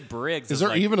 I thought you said Briggs. Is I there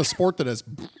was like, even a sport that has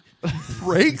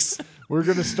breaks? We're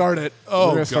gonna start it. Oh,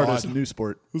 We're gonna start God. as a new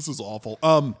sport. This is awful.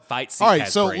 Fight seat all right,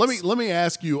 has so brakes. let me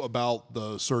ask you about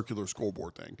the circular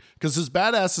scoreboard thing, because as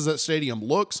badass as that stadium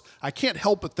looks, I can't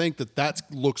help but think that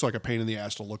looks like a pain in the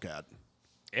ass to look at.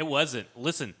 It wasn't.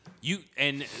 Listen,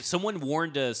 someone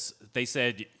warned us. They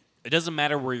said it doesn't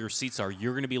matter where your seats are.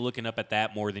 You're going to be looking up at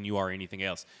that more than you are anything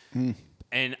else.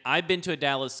 And I've been to a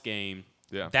Dallas game.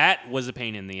 Yeah. That was a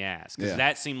pain in the ass because Yeah.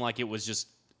 that seemed like it was just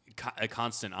a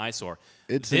constant eyesore.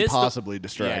 It's This- impossibly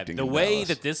distracting. Yeah, the in way Dallas.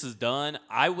 that this is done,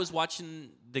 I was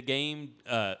watching the game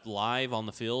live on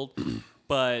the field,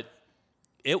 but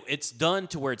it's done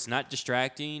to where it's not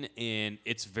distracting and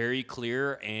it's very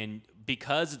clear. And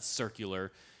because it's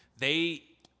circular,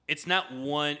 it's not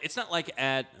like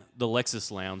at the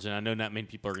Lexus Lounge, and I know not many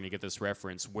people are going to get this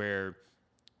reference, where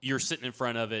you're sitting in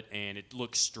front of it and it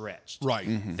looks stretched. Right.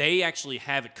 They actually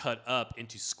have it cut up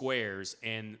into squares,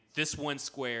 and this one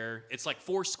square, it's like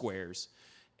 4 squares,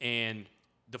 and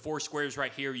the 4 squares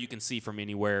right here you can see from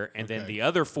anywhere, and then Okay. the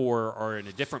other 4 are in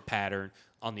a different pattern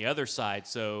on the other side,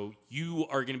 so you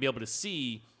are going to be able to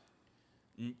see.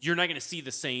 You're not going to see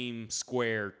the same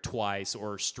square twice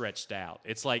or stretched out.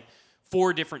 It's like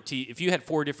 4 different if you had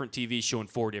 4 different TVs showing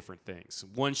 4 different things.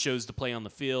 One shows the play on the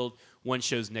field, one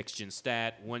shows next gen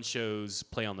stat, one shows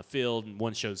play on the field, and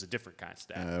one shows a different kind of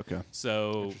stat. Okay.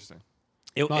 So Interesting.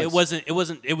 Nice. it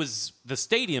was the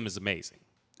stadium is amazing.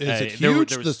 Is it there huge?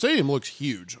 there was- The stadium looks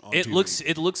huge. On it TV.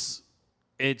 looks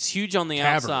it's huge on the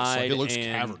cavernous. outside. Like it looks and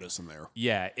cavernous in there.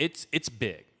 yeah, it's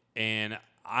big, and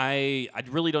I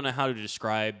really don't know how to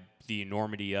describe the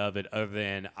enormity of it, other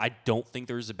than I don't think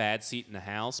there's a bad seat in the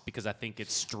house because I think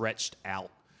it's stretched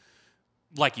out.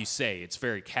 Like you say, it's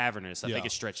very cavernous. I think Yeah.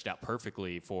 it's stretched out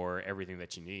perfectly for everything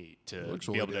that you need to Looks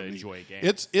be really able to damn neat. enjoy a game.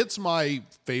 It's my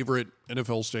favorite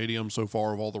NFL stadium so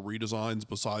far of all the redesigns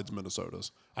besides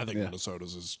Minnesota's. I think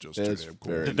Minnesota's is just too It's damn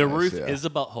cool. very the nice, roof yeah. is a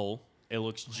butthole. It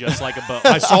looks just like a I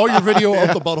butthole. saw your video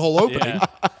of the butthole opening.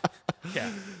 Yeah.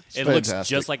 It looks fantastic.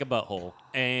 just like a butthole.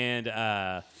 And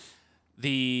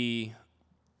the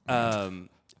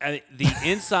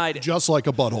inside, Just like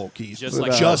a butthole, Keith. Just But,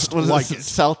 like- just what was like it? it.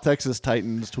 South Texas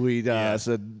Titans tweet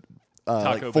said Taco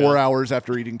like 4 Bell. hours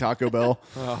after eating Taco Bell.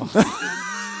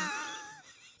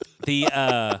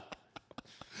 the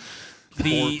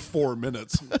 4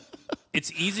 minutes.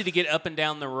 it's easy to get up and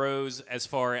down the rows as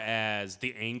far as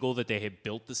the angle that they had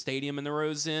built the stadium and the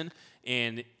rows in,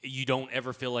 and you don't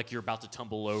ever feel like you're about to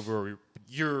tumble over or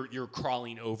you're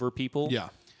crawling over people. Yeah.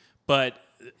 But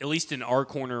at least in our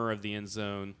corner of the end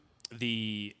zone,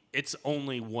 it's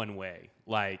only one way.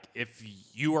 Like if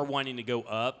you are wanting to go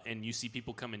up and you see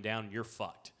people coming down, you're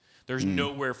fucked. There's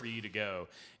nowhere for you to go.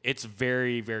 It's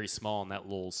very, very small in that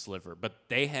little sliver. But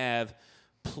they have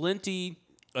plenty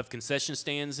of concession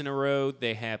stands in a row.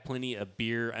 They have plenty of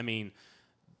beer. I mean,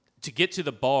 to get to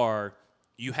the bar,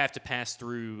 you have to pass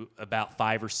through about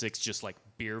 5 or 6 just like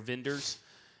beer vendors,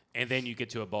 and then you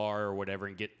get to a bar or whatever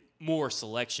and get more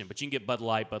selection. But you can get Bud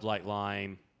Light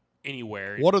Lime,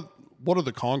 anywhere. What are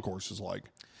the concourses like?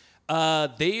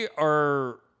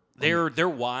 They're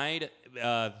wide.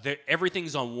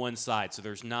 Everything's on one side, so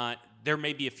there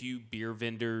may be a few beer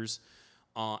vendors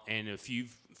and a few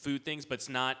food things, but it's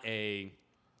not a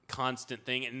constant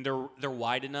thing. And they're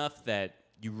wide enough that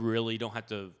you really don't have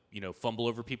to fumble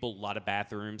over people. A lot of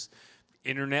bathrooms.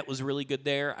 Internet was really good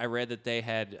there. I read that they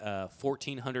had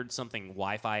 1,400 something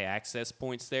Wi-Fi access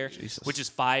points there, which is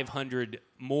 500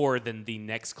 more than the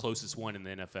next closest one in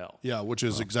the NFL. Yeah, which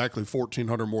is exactly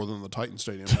 1,400 more than the Titan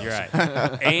Stadium has. You're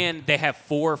right. And they have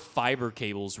 4 fiber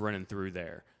cables running through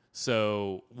there.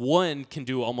 So one can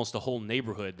do almost a whole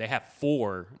neighborhood. They have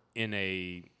 4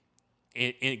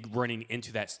 running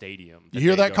into that stadium. You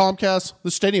hear they that, go- Comcast?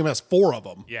 This stadium has 4 of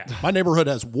them. Yeah. My neighborhood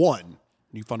has 1.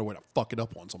 You find a way to fuck it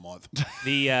up once a month.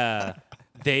 The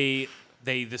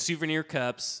the souvenir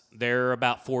cups, they're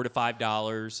about $4 to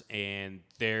 $5, and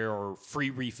there are free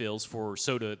refills for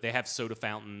soda. They have soda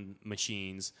fountain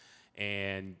machines,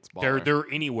 and they're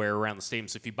anywhere around the stadium.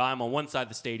 So if you buy them on one side of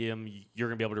the stadium, you're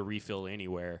gonna be able to refill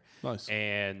anywhere. Nice.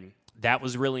 And that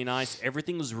was really nice.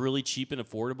 Everything was really cheap and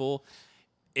affordable.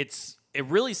 It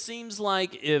really seems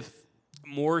like if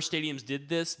more stadiums did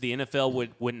this, the NFL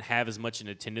wouldn't have as much an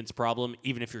attendance problem,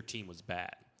 even if your team was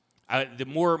bad. I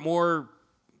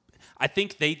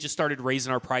think they just started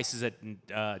raising our prices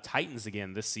at Titans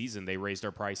again this season. They raised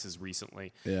our prices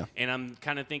recently. Yeah. And I'm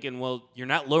kind of thinking, well, you're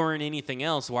not lowering anything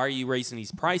else. Why are you raising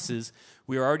these prices?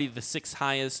 We are already the 6th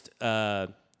highest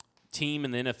team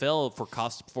in the NFL for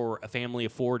cost for a family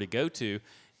of 4 to go to,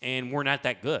 and we're not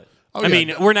that good. Oh, I yeah.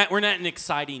 mean, we're not an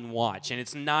exciting watch, and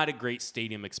it's not a great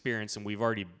stadium experience, and we've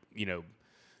already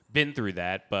been through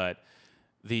that. But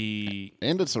And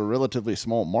it's a relatively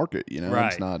small market, you know.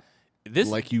 Right. It's not This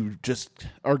like you just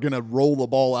are going to roll the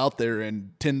ball out there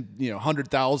and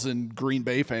 100,000 Green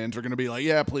Bay fans are going to be like,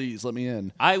 yeah, please let me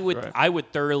in. I would Right. I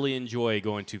would thoroughly enjoy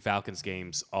going to Falcons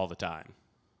games all the time.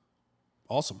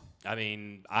 Awesome. I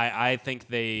mean, I think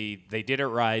they did it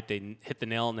right. They hit the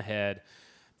nail on the head.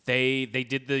 They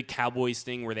did the Cowboys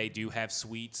thing where they do have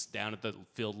suites down at the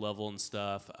field level and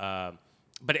stuff.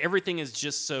 But everything is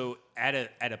just so at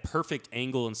a perfect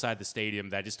angle inside the stadium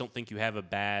that I just don't think you have a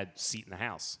bad seat in the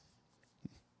house.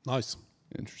 Nice.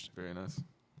 Interesting. Very nice.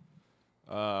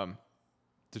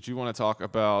 Did you want to talk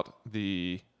about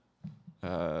the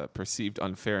perceived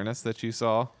unfairness that you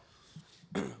saw?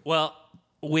 Well,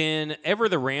 whenever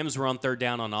the Rams were on third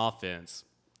down on offense,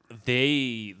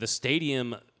 the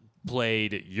stadium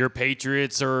played your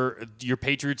Patriots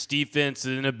defense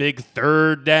in a big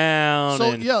third down.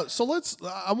 So let's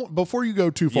before you go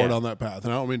too far Yeah. down that path,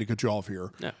 and I don't mean to cut you off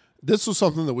here. No. This was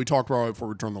something that we talked about right before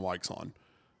we turned the mics on,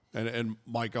 and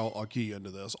Mike, I'll key into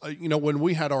this. When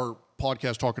we had our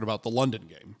podcast talking about the London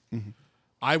game,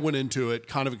 I went into it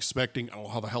kind of expecting, I don't know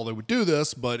how the hell they would do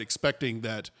this, but expecting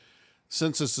that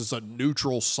since this is a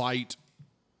neutral site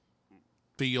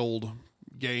field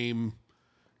game,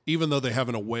 even though they have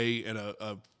an away and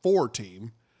a forward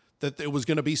team, that there was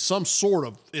going to be some sort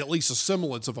of, at least a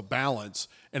semblance of a balance.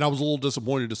 And I was a little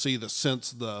disappointed to see that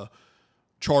since the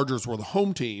Chargers were the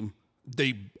home team,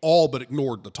 they all but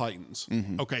ignored the Titans.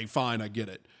 Okay, fine, I get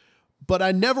it. But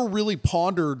I never really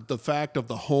pondered the fact of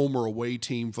the home or away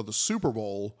team for the Super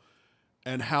Bowl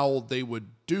and how they would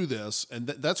do this. And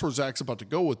that's where Zach's about to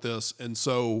go with this. And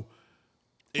so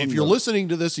if you're listening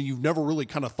to this and you've never really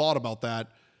kind of thought about that,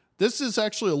 this is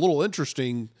actually a little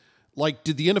interesting. Like,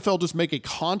 did the NFL just make a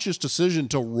conscious decision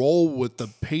to roll with the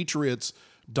Patriots'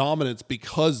 dominance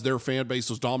because their fan base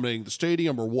was dominating the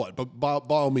stadium, or what? But by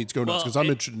all means, go nuts, because I'm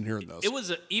interested in hearing this. It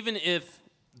was even if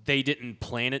they didn't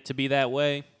plan it to be that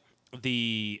way, at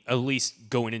least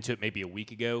going into it maybe a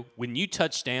week ago, when you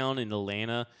touched down in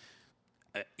Atlanta,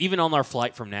 even on our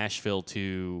flight from Nashville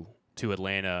to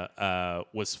Atlanta,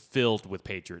 was filled with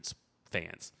Patriots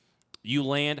fans. You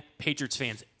land, Patriots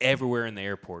fans everywhere in the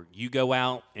airport. You go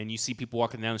out and you see people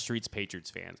walking down the streets, Patriots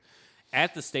fans.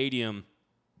 At the stadium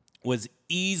was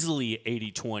easily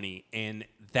 80-20, and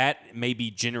that may be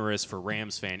generous for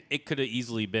Rams fan. It could have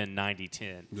easily been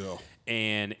 90-10. Yeah.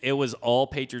 And it was all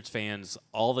Patriots fans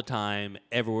all the time,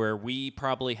 everywhere. We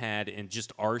probably had in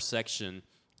just our section,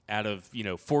 out of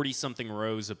 40-something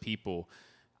rows of people,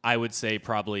 I would say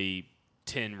probably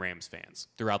 10 Rams fans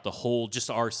throughout the whole, just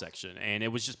our section. And it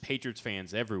was just Patriots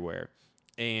fans everywhere.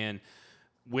 And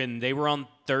when they were on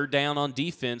third down on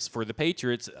defense for the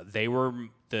Patriots, they were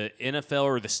the NFL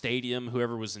or the stadium,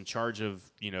 whoever was in charge of,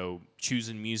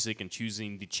 choosing music and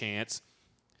choosing the chants.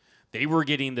 They were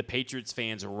getting the Patriots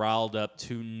fans riled up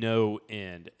to no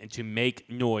end and to make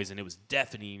noise, and it was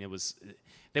deafening.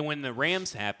 Then when the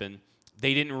Rams happened,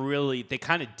 they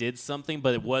kind of did something,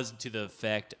 but it wasn't to the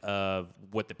effect of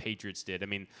what the Patriots did. I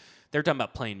mean, they're talking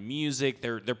about playing music.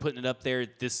 They're putting it up there.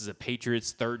 This is a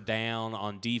Patriots third down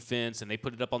on defense, and they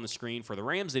put it up on the screen. For the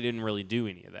Rams, they didn't really do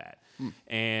any of that.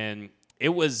 And it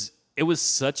was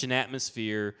such an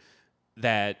atmosphere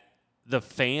that the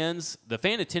fan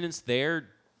attendance there,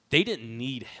 they didn't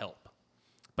need help.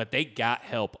 But they got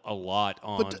help a lot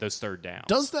on those third downs.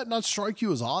 Does that not strike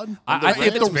you as odd? I think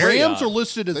if it's the very Rams odd. are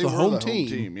listed as They the were home the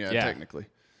team, Yeah, Yeah. technically.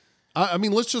 I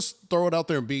mean, let's just throw it out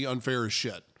there and be unfair as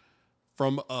shit.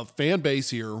 From a fan base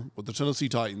here with the Tennessee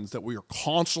Titans that we are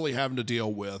constantly having to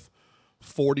deal with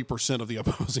 40% of the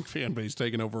opposing fan base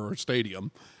taking over our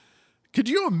stadium. Could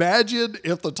you imagine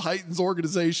if the Titans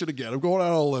organization, again, I'm going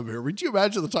out on a limb here, would you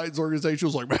imagine the Titans organization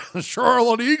was like, man, the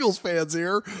Charlotte Eagles fans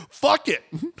here, fuck it.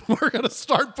 We're going to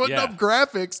start putting Yeah. up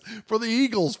graphics for the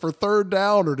Eagles for third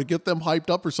down or to get them hyped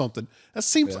up or something. That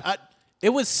seems... It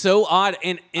was so odd,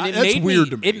 and it that's made weird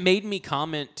to me. It made me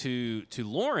comment to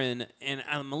Lauren, and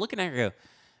I'm looking at her and go,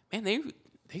 man,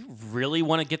 they really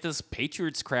want to get this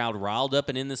Patriots crowd riled up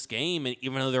and in this game, and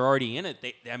even though they're already in it,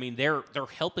 they're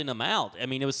helping them out. I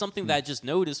mean, it was something that I just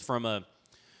noticed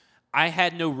I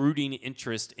had no rooting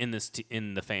interest in this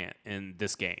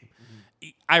game.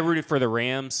 I rooted for the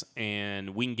Rams,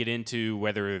 and we can get into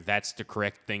whether that's the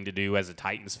correct thing to do as a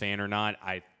Titans fan or not.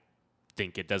 I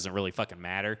think it doesn't really fucking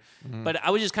matter. But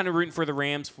I was just kind of rooting for the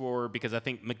Rams because I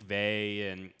think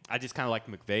McVay, and I just kind of like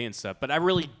McVay and stuff. But I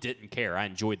really didn't care. I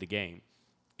enjoyed the game,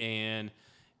 and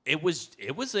it was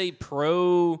a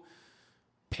pro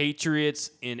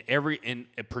Patriots in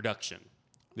production.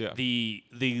 Yeah. The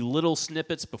little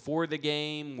snippets before the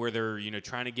game where they're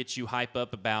trying to get you hype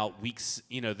up about weeks.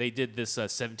 They did this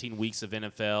 17 weeks of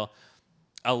NFL.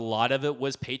 a lot of it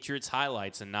was Patriots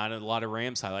highlights and not a lot of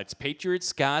Rams highlights.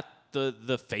 Patriots got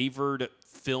the favored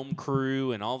film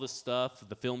crew and all the stuff,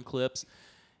 the film clips.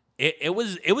 It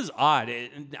was odd.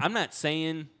 I'm not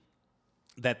saying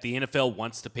that the NFL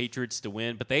wants the Patriots to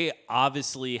win, but they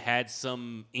obviously had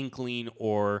some inkling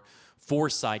or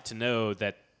foresight to know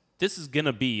that this is going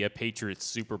to be a Patriots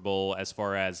Super Bowl as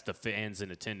far as the fans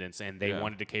in attendance, and they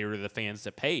wanted to cater to the fans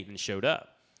that paid and showed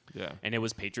up. Yeah. And it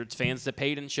was Patriots fans that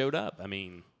paid and showed up. I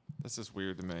mean, That's just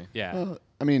weird to me. yeah.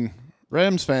 I mean,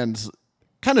 Rams fans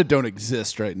kind of don't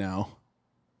exist right now.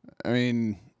 I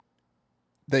mean,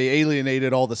 they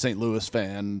alienated all the St. Louis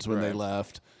fans when they Right.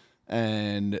 left,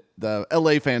 and the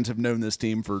LA fans have known this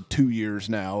team for 2 years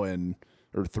now,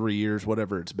 or 3 years,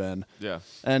 whatever it's been. Yeah.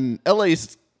 And LA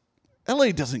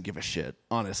doesn't give a shit,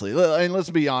 honestly. I mean, let's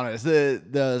be honest.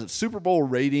 The Super Bowl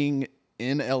rating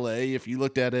in LA, if you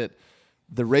looked at it,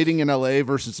 the rating in LA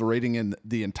versus the rating in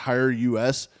the entire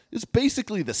US is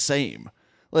basically the same.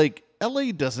 Like,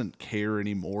 LA doesn't care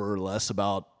any more or less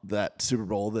about that Super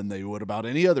Bowl than they would about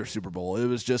any other Super Bowl. It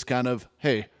was just kind of,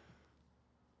 hey,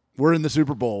 we're in the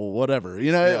Super Bowl, whatever.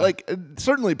 You know, like,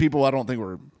 certainly people I don't think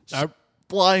were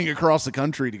flying across the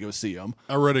country to go see them.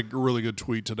 I read a really good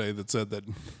tweet today that said that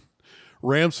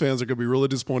Rams fans are going to be really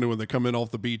disappointed when they come in off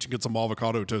the beach and get some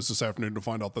avocado toast this afternoon to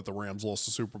find out that the Rams lost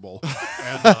the Super Bowl.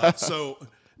 And so,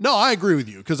 no, I agree with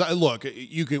you because look,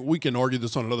 we can argue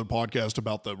this on another podcast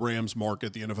about the Rams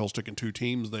market. The NFL sticking 2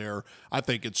 teams there. I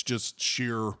think it's just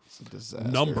sheer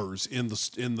numbers in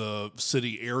the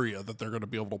city area that they're going to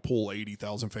be able to pull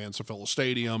 80,000 fans to fill a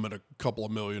stadium and a couple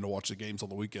of million to watch the games on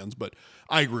the weekends. But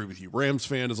I agree with you. Rams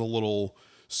fan is a little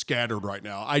scattered right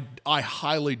now. I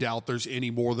highly doubt there's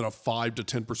any more than a 5 to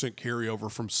 10%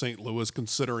 carryover from St. Louis,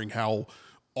 considering how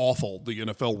awful the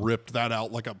NFL ripped that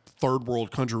out like a third world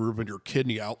country ripping your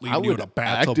kidney out, leaving you in a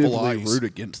bathtub full of actively ice. root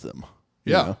against them.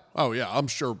 you Yeah. know? Oh, yeah. I'm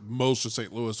sure most of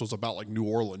St. Louis was about like New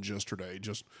Orleans yesterday,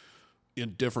 just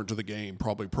indifferent to the game,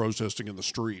 probably protesting in the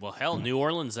street. Well, hell, New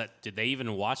Orleans. Did they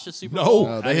even watch the Super No. Bowl?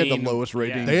 No, they had the lowest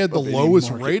rating. They had the of any lowest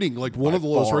market rating, like one by of the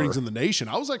lowest far. ratings in the nation.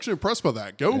 I was actually impressed by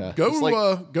that. Go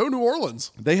New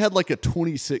Orleans. They had like a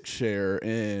 26 share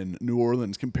in New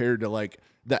Orleans compared to like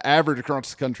the average across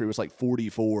the country was like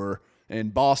 44.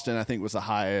 And Boston, I think, was the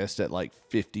highest at like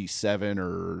 57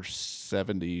 or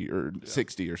 70 or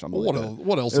 60 or something What like else, that.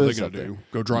 what else It are they was going up to there. do?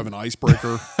 Go drive an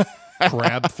icebreaker,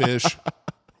 crab fish,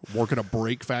 work at a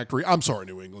brake factory? I'm sorry,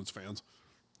 New England's fans.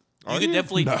 You could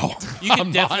definitely, No, you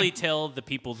could definitely tell the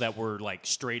people that were like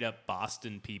straight up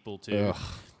Boston people too.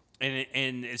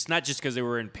 And it's not just because they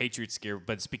were in Patriots gear,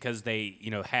 but it's because they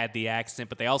had the accent,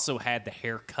 but they also had the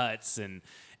haircuts and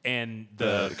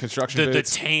the construction the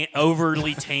boots.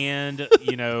 overly tanned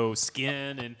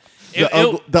skin and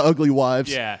The ugly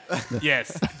wives. yeah,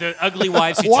 yes, the ugly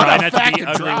wives who What try a not to fact be to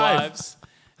ugly drive. wives.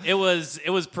 It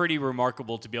was pretty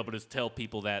remarkable to be able to tell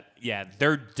people that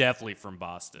they're definitely from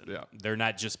Boston. Yeah. They're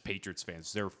not just Patriots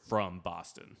fans. They're from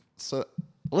Boston. So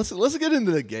let's get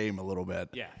into the game a little bit.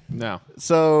 Yeah. No.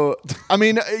 So I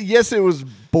mean, yes, it was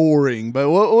boring, but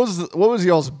what was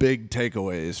y'all's big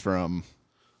takeaways from?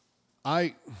 All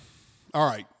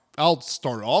right. I'll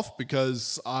start off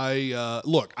because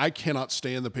I cannot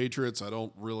stand the Patriots. I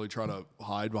don't really try to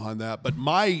hide behind that, but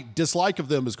my dislike of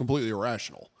them is completely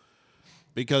irrational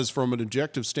because from an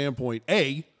objective standpoint,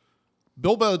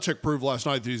 Bill Belichick proved last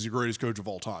night that he's the greatest coach of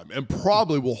all time and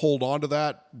probably will hold on to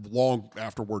that long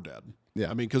after we're dead.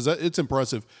 Yeah. I mean, because it's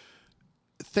impressive.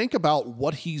 Think about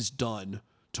what he's done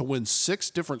to win 6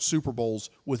 different Super Bowls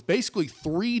with basically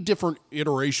 3 different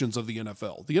iterations of the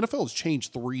NFL. The NFL has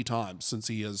changed 3 times since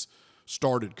he has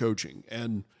started coaching,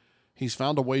 and he's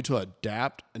found a way to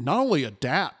adapt, and not only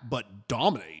adapt, but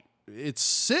dominate. It's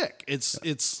sick.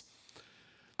 It's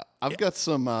I've got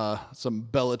some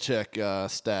Belichick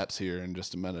stats here in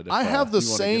just a minute. If, I have the you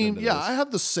wanna get same into this. I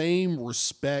have the same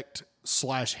respect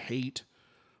 / hate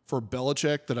for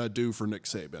Belichick that I do for Nick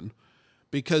Saban.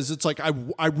 Because it's like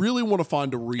I really want to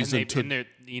find a reason to. And they're,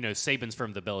 Saban's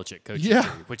from the Belichick coaching Yeah.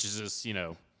 tree, which is just,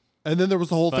 And then there was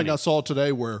the whole Funny. thing I saw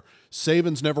today where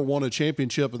Saban's never won a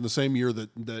championship in the same year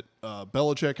that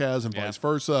Belichick has, and vice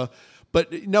versa.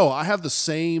 But no, I have the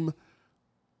same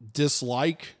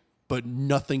dislike, but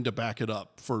nothing to back it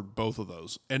up for both of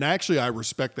those. And actually, I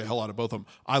respect the hell out of both of them.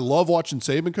 I love watching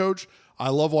Saban coach. I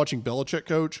love watching Belichick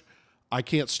coach. I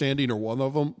can't stand either one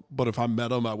of them, but if I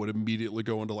met them, I would immediately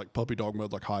go into like puppy dog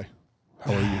mode, like, "Hi,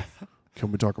 how are you?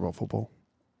 Can we talk about football?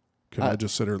 Can I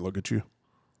just sit here and look at you?"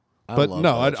 But love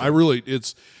no, Belichick. I really,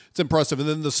 it's impressive. And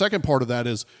then the second part of that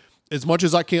is, as much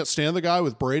as I can't stand the guy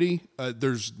with Brady,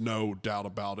 there's no doubt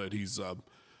about it. He's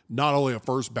not only a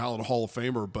first ballot Hall of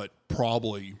Famer, but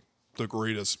probably the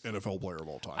greatest NFL player of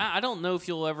all time. I don't know if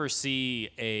you'll ever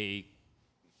see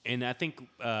and I think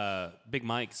Big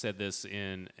Mike said this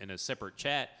in a separate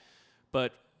chat,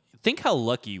 but think how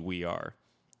lucky we are.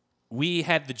 We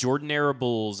had the Jordan era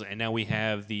Bulls, and now we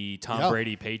have the Tom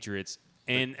Brady Patriots.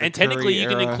 And technically, you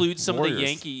can Curry-era include some of Warriors. the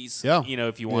Yankees, Yeah.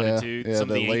 if you wanted to. Yeah, Some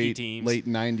of the Yankee late, teams. late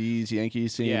 90s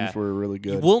Yankees teams were really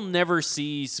good. We'll never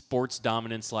see sports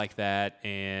dominance like that,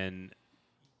 and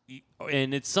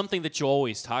it's something that you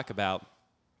always talk about.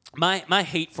 My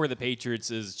hate for the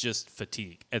Patriots is just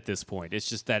fatigue at this point. It's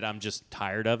just that I'm just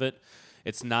tired of it.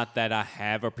 It's not that I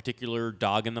have a particular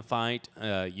dog in the fight.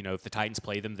 If the Titans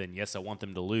play them, then yes, I want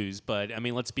them to lose. But, I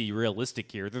mean, let's be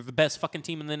realistic here. They're the best fucking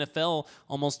team in the NFL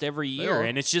almost every year. are.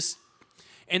 And it's just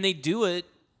 – and they do it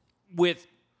with,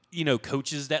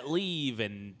 coaches that leave.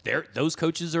 And those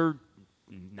coaches are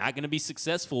not going to be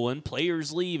successful. And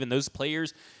players leave. And those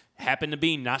players happen to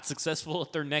be not successful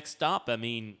at their next stop. I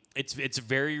mean, it's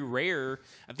very rare.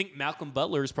 I think Malcolm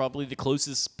Butler is probably the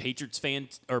closest Patriots fan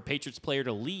or Patriots player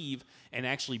to leave and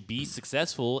actually be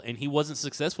successful, and he wasn't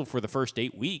successful for the first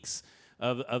 8 weeks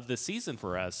of the season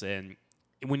for us. And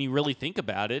when you really think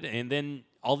about it, and then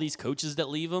all these coaches that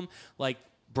leave them, like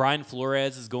Brian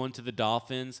Flores is going to the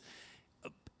Dolphins.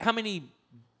 How many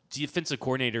defensive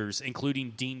coordinators,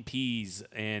 including Dean Pease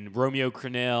and Romeo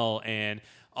Crennel and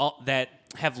all that,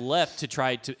 have left to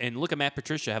try to, and look at Matt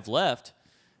Patricia, have left,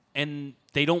 and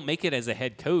they don't make it as a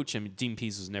head coach. I mean, Dean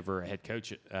Pease was never a head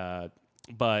coach,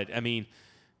 but I mean,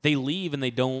 they leave and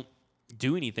they don't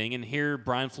do anything. And here,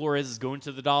 Brian Flores is going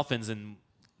to the Dolphins, and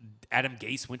Adam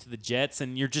Gase went to the Jets,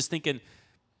 and you're just thinking,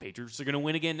 Patriots are going to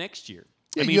win again next year.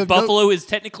 Yeah, I you mean, have Buffalo is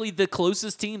technically the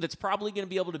closest team that's probably going to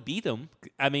be able to beat them.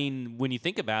 I mean, when you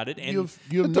think about it, and You have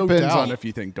It no depends doubt. on if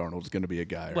you think Darnold's going to be a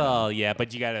guy or not. well, yeah,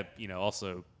 but you got to,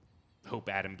 also hope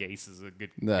Adam Gase is a good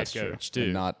That's head coach true. too.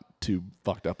 And not too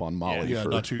fucked up on Molly. Yeah, for,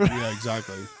 not too. Yeah,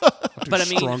 exactly. Not too But I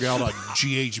mean- strung out on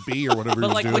GHB or whatever he But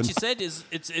was like doing. what you said is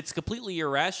it's completely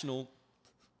irrational,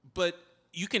 but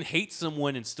you can hate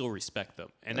someone and still respect them.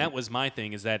 And that was my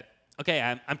thing, is that, okay,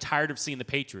 I'm tired of seeing the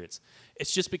Patriots.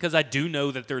 It's just because I do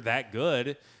know that they're that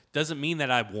good doesn't mean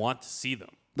that I want to see them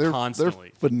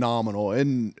constantly. They're phenomenal.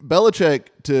 And Belichick,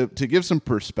 to give some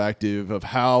perspective of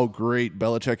how great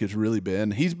Belichick has really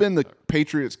been, he's been the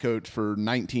Patriots coach for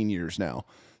 19 years now.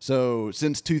 So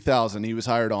since 2000, he was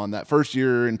hired on. That first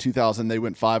year in 2000, they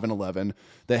went 5-11.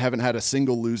 They haven't had a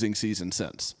single losing season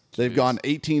since. They've gone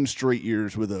 18 straight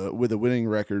years with a winning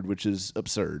record, which is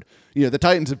absurd. The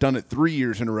Titans have done it 3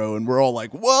 years in a row, and we're all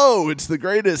like, "Whoa, it's the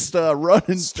greatest run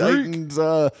in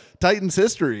Titans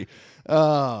history."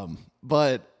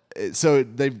 But so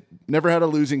they've never had a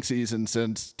losing season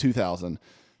since 2000.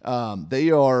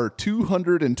 They are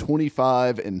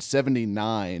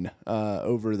 225-79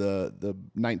 over the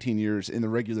 19 years in the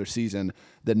regular season.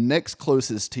 The next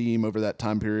closest team over that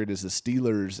time period is the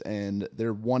Steelers, and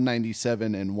they're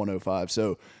 197-105.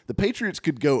 So the Patriots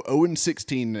could go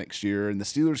 0-16 next year, and the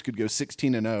Steelers could go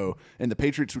 16-0, and the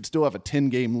Patriots would still have a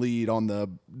 10-game lead on the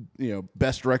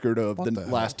best record of the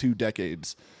last 2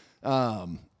 decades.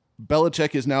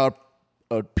 Belichick has now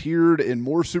appeared in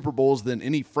more Super Bowls than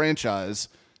any franchise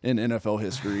in NFL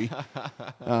history.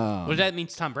 Well, that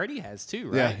means Tom Brady has too,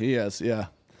 right? Yeah, he has. Yeah.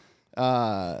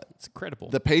 It's incredible.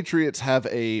 The Patriots have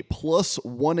a plus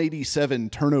 187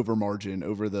 turnover margin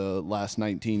over the last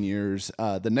 19 years.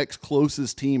 The next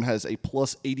closest team has a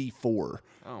plus 84.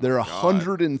 They're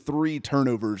 103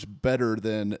 turnovers better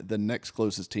than the next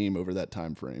closest team over that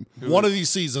time frame. One of these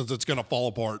seasons, it's going to fall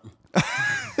apart.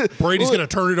 Brady's going to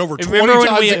turn it over 20 Remember when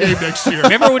times we- a game next year.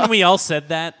 Remember when we all said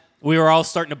that? We were all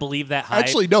starting to believe that hype.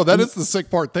 Actually, no, that is the sick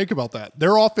part. Think about that.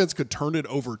 Their offense could turn it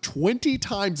over 20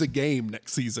 times a game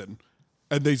next season,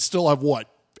 and they still have,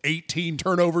 18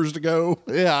 turnovers to go?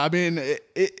 Yeah, I mean,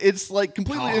 it's like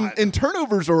completely. God. And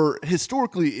turnovers are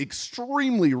historically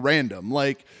extremely random.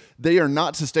 Like, they are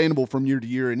not sustainable from year to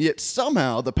year, and yet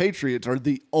somehow the Patriots are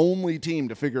the only team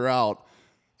to figure out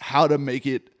how to make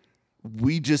it.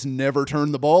 We just never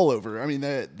turn the ball over. I mean,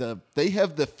 they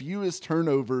have the fewest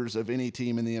turnovers of any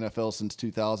team in the NFL since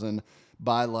 2000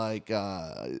 by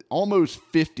almost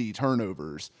 50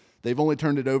 turnovers. They've only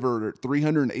turned it over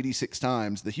 386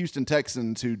 times. The Houston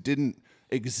Texans, who didn't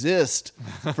exist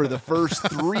for the first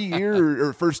 3 years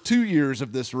or first 2 years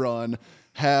of this run,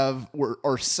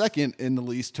 are second in the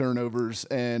least turnovers,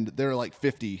 and they're like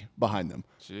 50 behind them.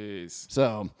 Jeez.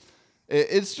 So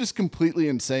it's just completely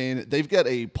insane. They've got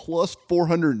a plus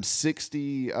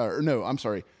 460.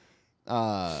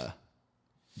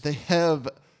 They have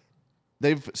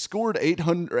They've scored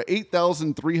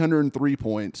 8,303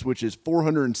 points, which is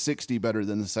 460 better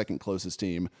than the second closest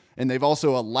team. And they've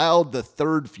also allowed the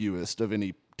third fewest of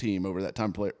any team over that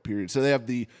time period. So they have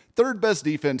the third best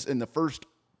defense and the first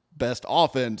best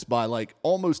offense by like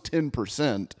almost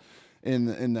 10%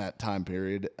 in that time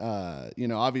period.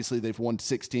 Obviously they've won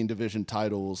 16 division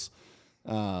titles.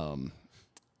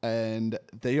 And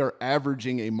they are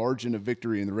averaging a margin of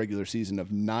victory in the regular season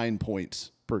of 9 points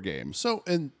per game. So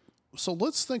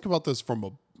let's think about this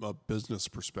from a business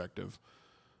perspective.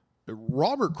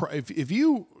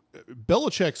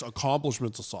 Belichick's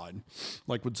accomplishments aside,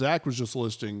 like what Zach was just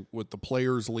listing with the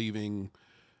players leaving,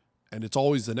 and it's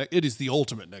always it is the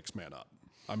ultimate next man up.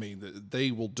 I mean,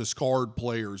 they will discard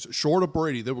players short of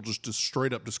Brady. They will just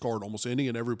straight up discard almost any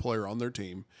and every player on their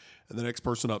team, and the next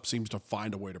person up seems to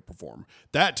find a way to perform.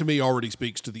 That to me already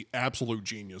speaks to the absolute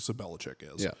genius that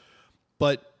Belichick is. Yeah.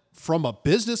 But from a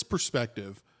business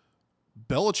perspective,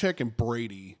 Belichick and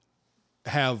Brady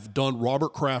have done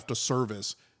Robert Kraft a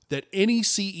service that any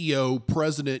CEO,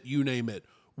 president, you name it,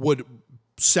 would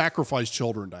sacrifice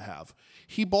children to have.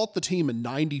 He bought the team in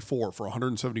 '94 for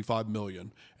 $175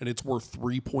 million, and it's worth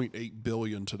 $3.8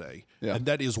 billion today. Yeah. And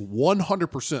that is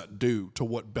 100% due to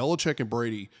what Belichick and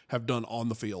Brady have done on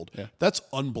the field. Yeah. That's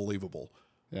unbelievable.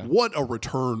 Yeah. What a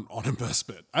return on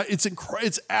investment.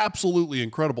 It's absolutely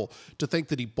incredible to think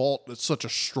that he bought such a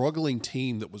struggling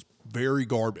team that was very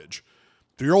garbage.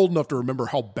 If you're old enough to remember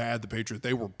how bad the Patriots,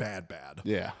 they were bad.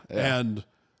 Yeah. And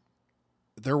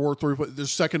they're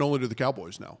second only to the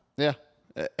Cowboys now. Yeah.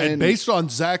 And based on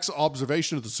Zach's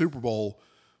observation of the Super Bowl,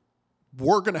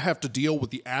 we're going to have to deal with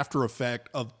the after effect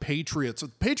of Patriots.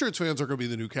 Patriots fans are going to be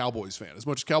the new Cowboys fan. As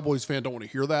much as Cowboys fans don't want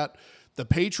to hear that,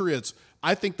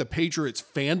 I think the Patriots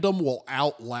fandom will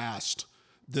outlast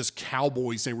this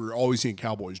Cowboys thing. We're always seeing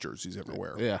Cowboys jerseys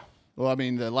everywhere. Yeah. Well, I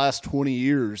mean, the last 20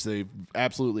 years, they've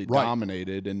absolutely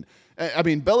dominated. And, I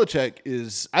mean,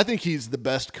 Belichick I think he's the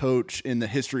best coach in the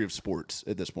history of sports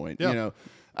at this point. Yeah.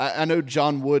 I know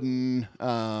John Wooden,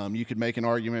 you could make an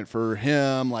argument for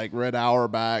him, like Red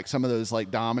Auerbach, some of those like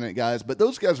dominant guys. But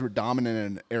those guys were dominant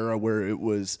in an era where it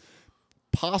was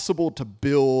possible to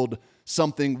build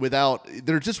something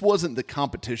there just wasn't the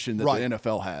competition that the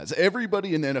NFL has.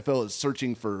 Everybody in the NFL is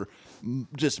searching for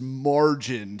just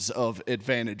margins of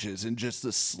advantages and just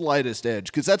the slightest edge,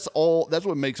 because that's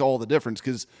what makes all the difference,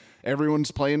 because everyone's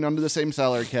playing under the same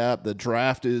salary cap. The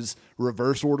draft is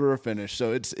reverse order of finish,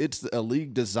 so it's a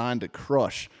league designed to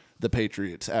crush the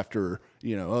Patriots after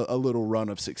a little run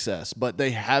of success, but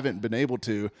they haven't been able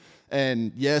to.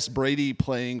 And yes, Brady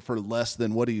playing for less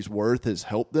than what he's worth has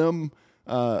helped them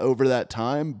over that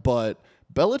time, but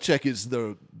Belichick is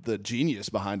the genius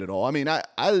behind it all. I mean,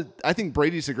 I think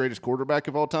Brady's the greatest quarterback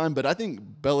of all time, but I think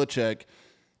Belichick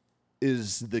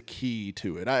is the key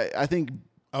to it. I think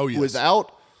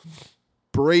without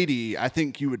Brady, I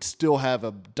think you would still have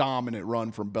a dominant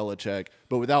run from Belichick,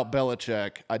 but without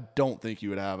Belichick, I don't think you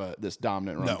would have this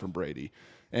dominant run from Brady.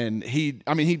 And he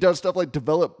does stuff like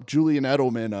develop Julian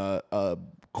Edelman, a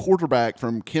quarterback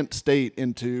from Kent State,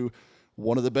 into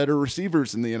one of the better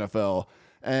receivers in the NFL.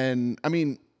 And I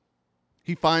mean,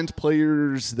 he finds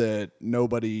players that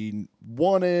nobody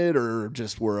wanted or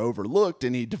just were overlooked,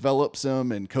 and he develops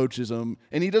them and coaches them.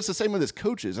 And he does the same with his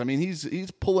coaches. I mean,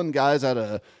 he's pulling guys out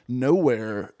of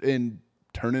nowhere and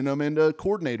turning them into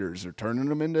coordinators or turning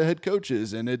them into head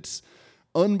coaches. And it's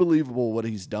unbelievable what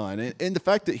he's done. And the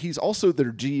fact that he's also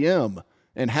their GM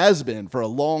and has been for a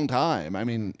long time. I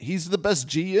mean, he's the best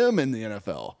GM in the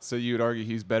NFL. So you would argue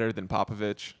he's better than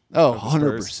Popovich? Oh,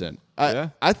 100%.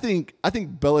 I think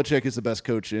Belichick is the best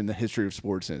coach in the history of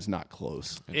sports, and it's not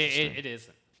close. It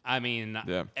isn't. I mean,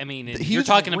 Yeah. You're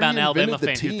talking about an Alabama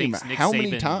fan who thinks Nick how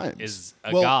many Saban times? is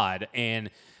a god, and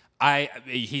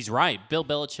he's right. Bill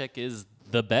Belichick is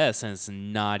the best, and it's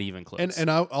not even close.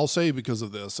 And I'll say, because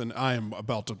of this, and I am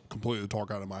about to completely talk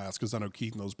out of my ass because I know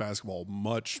Keith knows basketball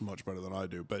much, much better than I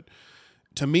do. But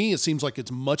to me, it seems like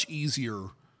it's much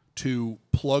easier to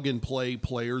plug and play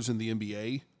players in the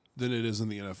NBA than it is in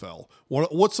the NFL.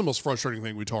 What's the most frustrating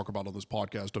thing we talk about on this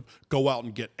podcast of go out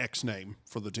and get X name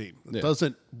for the team? It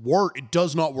doesn't work. It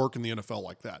does not work in the NFL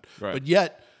like that. Right. But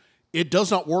yet, it does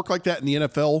not work like that in the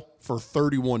NFL for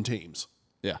 31 teams.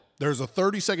 Yeah. There's a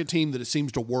 30-second team that it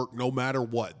seems to work no matter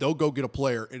what. They'll go get a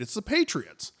player, and it's the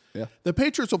Patriots. Yeah. The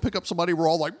Patriots will pick up somebody. We're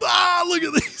all like, look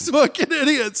at these fucking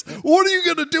idiots. What are you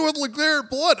going to do with LeClaire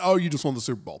Blunt? Oh, you just won the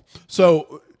Super Bowl.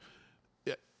 So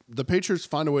the Patriots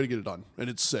find a way to get it done, and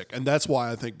it's sick. And that's why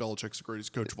I think Belichick's the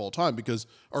greatest coach of all time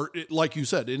like you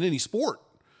said, in any sport,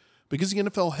 because the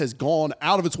NFL has gone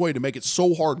out of its way to make it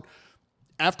so hard.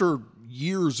 After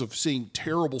years of seeing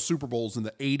terrible Super Bowls in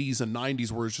the 80s and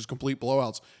 90s where it's just complete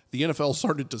blowouts, the NFL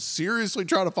started to seriously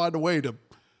try to find a way to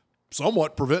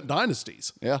somewhat prevent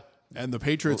dynasties. Yeah. And the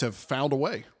Patriots have found a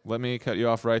way. Let me cut you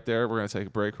off right there. We're going to take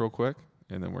a break real quick,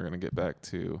 and then we're going to get back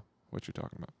to what you're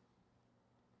talking about.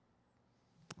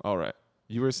 All right.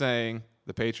 You were saying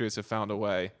the Patriots have found a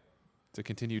way to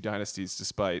continue dynasties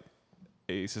despite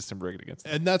a system rigged against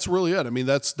them. And that's really it. I mean,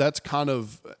 that's kind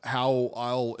of how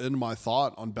I'll end my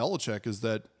thought on Belichick, is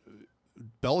that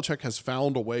Belichick has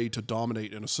found a way to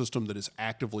dominate in a system that is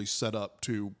actively set up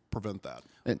to prevent that.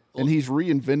 And he's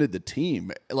reinvented the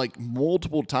team like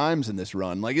multiple times in this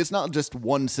run. Like, it's not just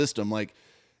one system. Like,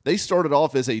 they started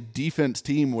off as a defense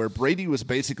team where Brady was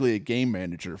basically a game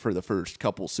manager for the first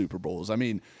couple Super Bowls. I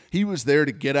mean, he was there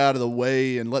to get out of the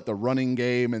way and let the running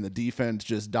game and the defense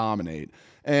just dominate.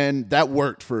 And that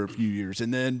worked for a few years.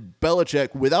 And then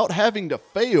Belichick, without having to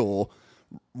fail,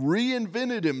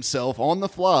 reinvented himself on the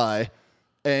fly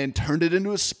and turned it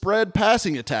into a spread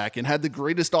passing attack and had the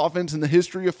greatest offense in the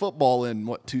history of football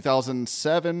in,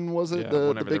 2007, was it?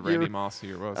 Whenever the big the Randy year? Moss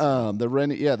year was.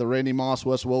 The Randy Moss,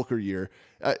 Wes Welker year.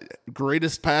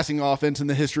 Greatest passing offense in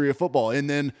the history of football. And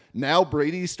then now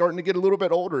Brady's starting to get a little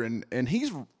bit older, and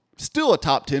he's still a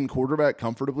top 10 quarterback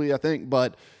comfortably, I think,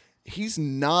 but he's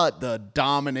not the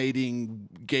dominating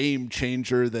game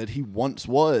changer that he once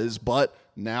was. But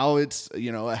now it's,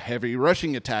 a heavy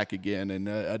rushing attack again and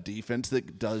a defense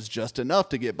that does just enough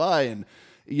to get by. And,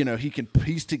 he can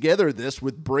piece together this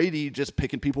with Brady just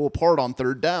picking people apart on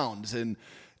third downs. And,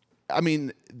 I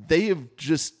mean, they've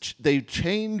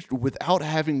changed without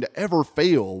having to ever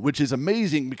fail, which is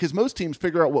amazing because most teams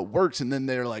figure out what works and then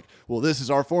they're like, well, this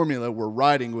is our formula. We're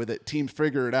riding with it. Teams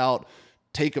figure it out,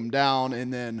 take them down,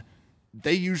 and then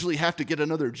they usually have to get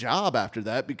another job after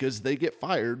that because they get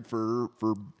fired for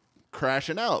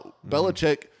crashing out.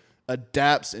 Belichick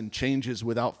adapts and changes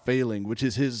without failing, which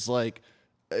is his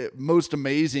most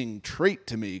amazing trait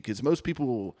to me because most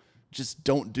people just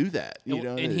don't do that.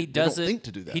 And he They does don't it. think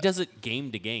to do that. He does it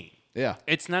game to game. Yeah.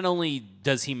 It's not only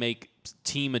does he make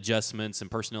team adjustments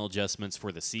and personnel adjustments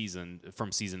for the season,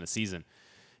 from season to season,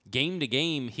 game to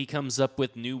game, he comes up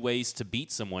with new ways to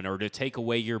beat someone or to take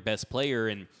away your best player.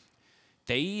 And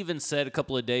they even said a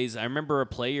couple of days, I remember a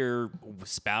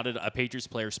Patriots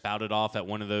player spouted off at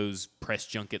one of those press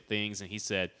junket things, and he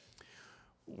said,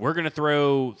 we're going to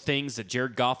throw things that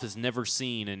Jared Goff has never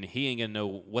seen, and he ain't going to know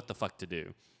what the fuck to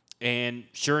do. And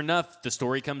sure enough, the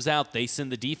story comes out. They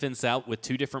send the defense out with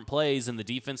two different plays, and the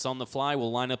defense on the fly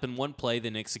will line up in one play,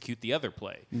 then execute the other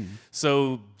play. Mm-hmm.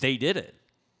 So they did it.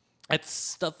 That's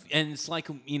stuff, and it's like,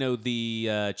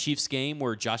 the Chiefs game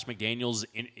where Josh McDaniels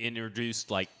introduced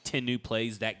 10 new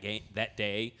plays that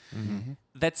day. Mm-hmm.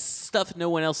 That's stuff no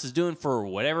one else is doing for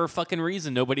whatever fucking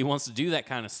reason. Nobody wants to do that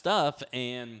kind of stuff,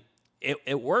 and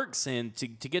it works. And to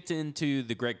get into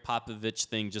the Greg Popovich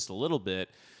thing just a little bit,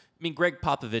 I mean, Greg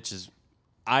Popovich is,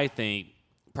 I think,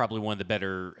 probably one of the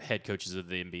better head coaches of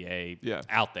the NBA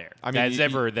out there. I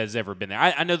mean, that's ever been there.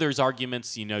 I know there's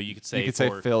arguments. You could say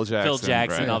Phil Jackson,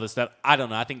 right? All this stuff. I don't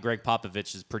know. I think Greg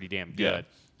Popovich is pretty damn good.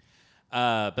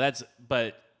 Yeah.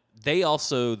 But they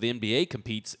also, the NBA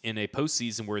competes in a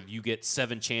postseason where you get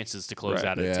 7 chances to close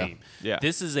out a team. Yeah.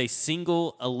 This is a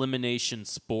single elimination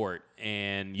sport,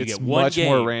 and you get one game. It's much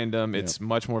more random. It's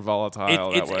much more volatile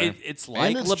that way. It's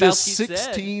like and it's Lebowski just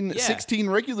said. 16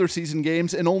 regular season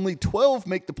games, and only 12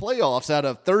 make the playoffs out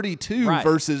of 32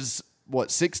 versus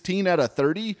 16 out of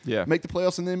 30 make the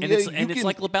playoffs in the NBA. And it's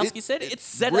like Lebowski said, it's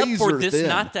set up for this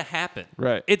not to happen.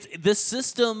 Right. It's the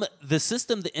system the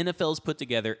NFL has put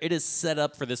together, it is set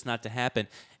up for this not to happen.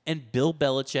 And Bill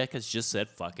Belichick has just said,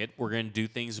 fuck it, we're going to do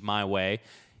things my way.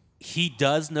 He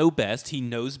does know best. He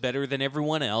knows better than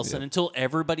everyone else. And until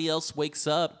everybody else wakes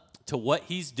up to what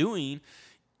he's doing,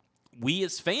 we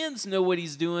as fans know what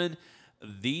he's doing.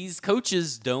 These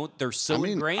coaches don't. They're so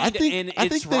ingrained, I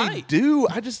think they do.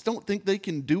 I just don't think they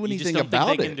can do anything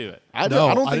about it. They can do it. I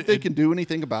don't think they can do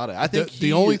anything about it. I think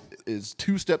he is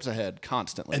 2 steps ahead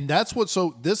constantly. And that's what.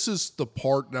 So this is the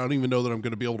part. I don't even know that I'm going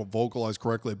to be able to vocalize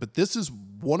correctly, but this is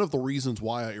one of the reasons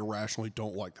why I irrationally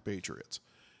don't like the Patriots,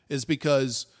 is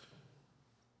because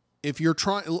if you're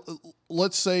trying,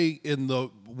 let's say in the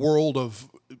world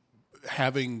of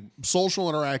having social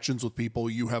interactions with people,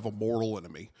 you have a mortal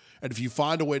enemy. And if you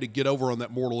find a way to get over on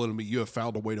that mortal enemy, you have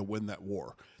found a way to win that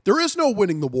war. There is no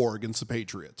winning the war against the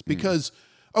Patriots because,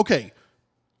 okay,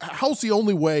 how's the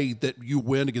only way that you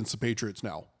win against the Patriots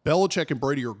now? Belichick and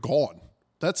Brady are gone.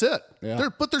 That's it. Yeah.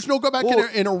 But there's no go back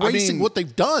in erasing what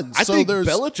they've done. I think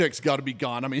Belichick's got to be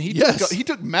gone. I mean, he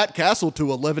took Matt Castle to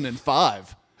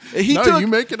 11-5. You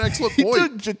make an excellent He point.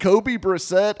 took Jacoby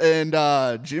Brissett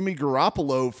and Jimmy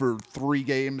Garoppolo for 3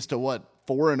 games to what,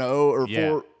 4-0 or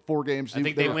Yeah. four games. I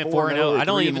think they went 4-0. I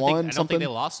don't think they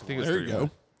lost. think it was There you 3-1.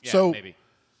 go. Yeah, So maybe.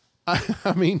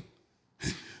 I mean,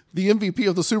 the MVP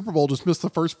of the Super Bowl just missed the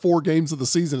first 4 games of the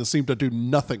season and seemed to do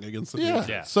nothing against the team.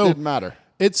 Yeah. So Didn't matter.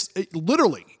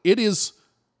 literally, it is,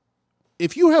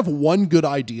 if you have one good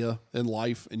idea in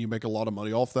life and you make a lot of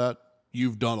money off that,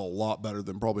 you've done a lot better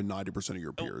than probably 90% of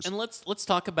your peers. And let's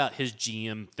talk about his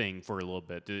GM thing for a little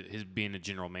bit, his being a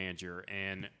general manager.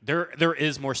 And there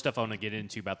is more stuff I want to get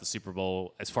into about the Super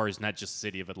Bowl as far as not just the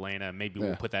city of Atlanta. Maybe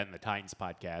we'll put that in the Titans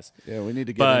podcast. Yeah, we need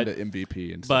to get into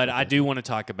MVP and stuff. But I do want to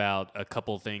talk about a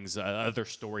couple of things, other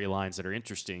storylines that are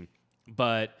interesting.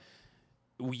 But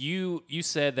you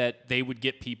said that they would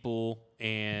get people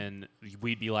and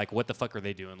we'd be like, what the fuck are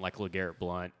they doing? Like LeGarrette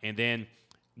Blount. And then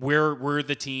we're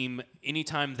the team,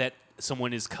 anytime that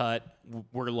someone is cut,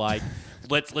 we're like,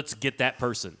 let's get that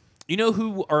person. You know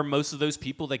who are most of those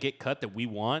people that get cut that we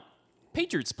want?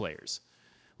 Patriots players.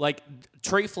 Like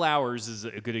Trey Flowers is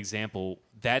a good example.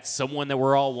 That's someone that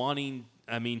we're all wanting,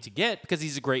 to get because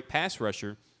he's a great pass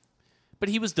rusher. But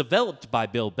he was developed by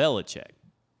Bill Belichick.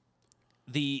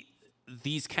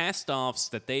 These cast-offs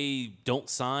that they don't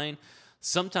sign,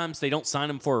 sometimes they don't sign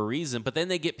them for a reason, but then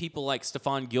they get people like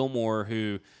Stephon Gilmore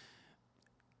who,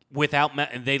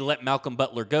 they let Malcolm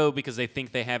Butler go because they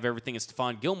think they have everything as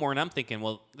Stephon Gilmore, and I'm thinking,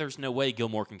 well, there's no way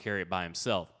Gilmore can carry it by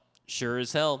himself. Sure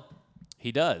as hell,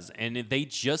 he does. And they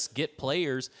just get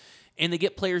players, and they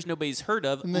get players nobody's heard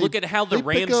of. Look at how the they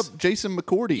Rams pick up Jason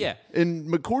McCourty. Yeah. And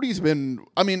McCourty's been,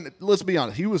 let's be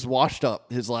honest, he was washed up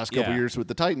his last couple Yeah. years with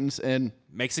the Titans, and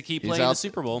makes a key he's play in the out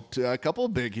Super Bowl. to a couple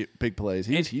of big plays.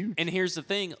 He's huge. And here's the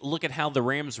thing: look at how the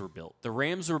Rams were built. The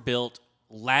Rams were built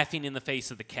laughing in the face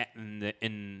of the cap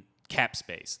in cap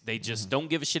space. They just don't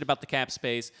give a shit about the cap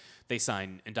space. They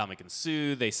signed Ndamukong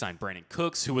Suh. They signed Brandon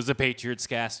Cooks, who was a Patriots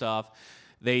cast-off.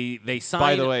 They signed.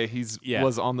 By the way, Yeah.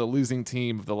 was on the losing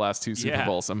team of the last 2 Super Yeah.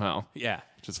 Bowls somehow. Yeah.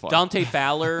 Which is fun. Dante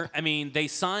Fowler. They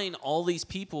sign all these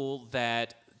people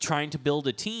that trying to build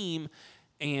a team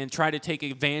and try to take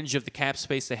advantage of the cap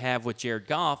space they have with Jared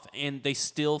Goff, and they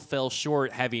still fell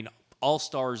short having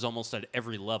all-stars almost at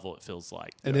every level, it feels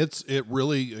like. And it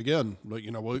really, again,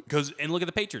 you know, And look at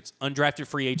the Patriots. Undrafted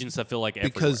free agents, I feel like,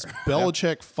 everywhere. because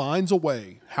Belichick finds a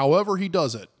way, however he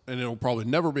does it, and it'll probably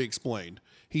never be explained,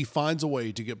 he finds a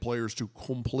way to get players to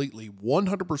completely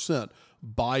 100%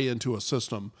 buy into a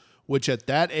system, which at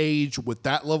that age, with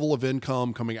that level of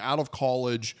income, coming out of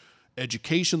college,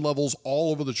 education levels all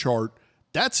over the chart,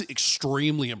 that's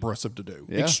extremely impressive to do.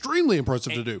 Yeah. Extremely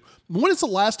impressive to do. When is the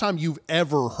last time you've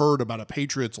ever heard about a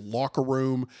Patriots locker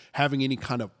room having any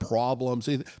kind of problems?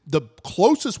 The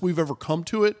closest we've ever come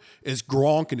to it is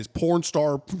Gronk and his porn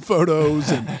star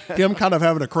photos and him kind of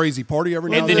having a crazy party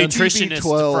every now and and the then. nutritionist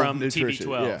TB12 from nutrition,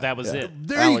 TB12. yeah, That was yeah. it.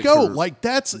 There Alex you go. or Like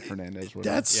that's Fernandez,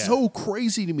 whatever. that's Yeah. so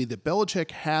crazy to me that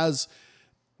Belichick has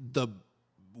the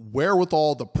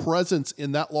wherewithal, the presence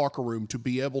in that locker room to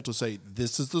be able to say,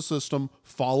 this is the system,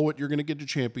 follow it, you're going to get a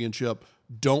championship.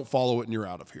 Don't follow it and you're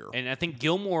out of here. And I think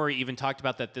Gilmore even talked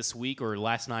about that this week or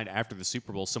last night after the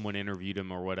Super Bowl. Someone interviewed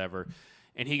him or whatever.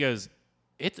 And he goes,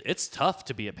 it's tough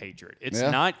to be a Patriot. It's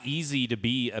not easy to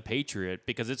be a Patriot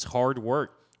because it's hard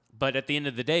work. But at the end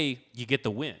of the day, you get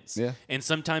the wins. Yeah. And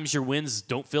sometimes your wins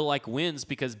don't feel like wins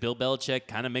because Bill Belichick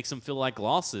kind of makes them feel like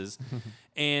losses.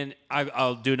 And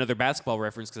I'll do another basketball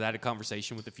reference because I had a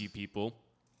conversation with a few people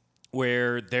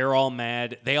where they're all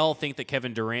mad. They all think that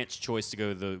Kevin Durant's choice to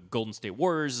go to the Golden State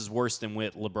Warriors is worse than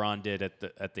what LeBron did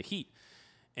at the Heat.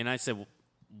 And I said, well,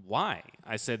 why?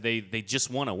 I said they just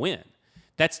want to win.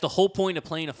 That's the whole point of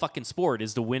playing a fucking sport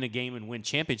is to win a game and win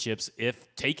championships.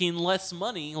 If taking less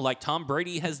money, like Tom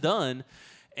Brady has done,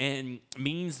 and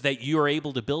means that you are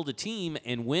able to build a team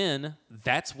and win,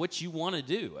 that's what you want to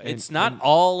do. It's not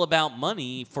all about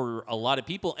money for a lot of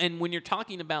people. And when you're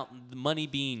talking about the money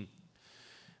being,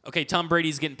 okay, Tom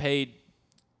Brady's getting paid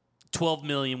 $12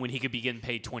 million when he could be getting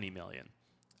paid $20 million.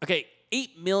 Okay,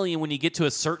 $8 million when you get to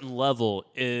a certain level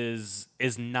is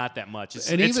not that much.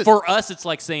 It's even- for us. It's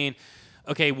like saying,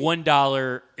 okay,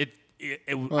 $1.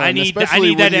 I And need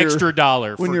especially that when you're- extra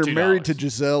dollar when for you're $2. married to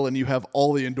Giselle and you have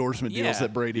all the endorsement deals Yeah.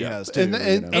 that Brady has too. And, you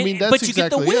and know? I mean, And- that's but you get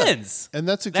the exactly it. wins. And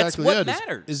that's That's exactly what it.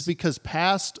 matters. Is because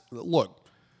look,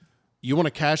 you want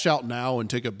to cash out now and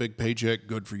take a big paycheck,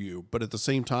 good for you. But at the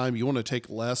same time, you want to take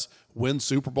less, win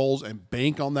Super Bowls, and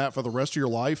bank on that for the rest of your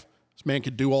life. This man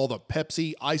could do all the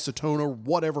Pepsi, Isotona,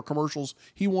 whatever commercials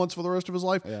he wants for the rest of his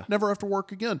life. Never have to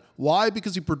work again. Why?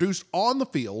 Because he produced on the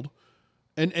field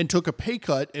and took a pay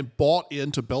cut and bought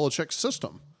into Belichick's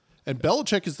system. And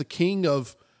Belichick is the king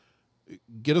of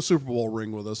get a Super Bowl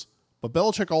ring with us. But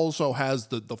Belichick also has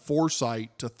the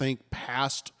foresight to think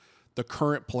past the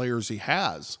current players he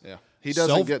has. Yeah. He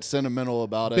doesn't get sentimental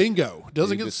about it. Bingo.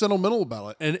 Doesn't get sentimental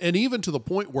about it. And even to the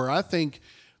point where I think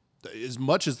as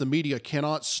much as the media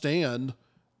cannot stand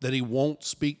that he won't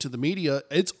speak to the media,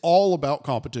 it's all about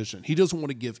competition. He doesn't want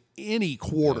to give any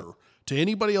quarter to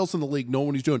anybody else in the league knowing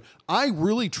what he's doing. I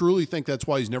really, truly think that's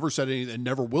why he's never said anything and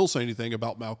never will say anything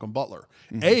about Malcolm Butler.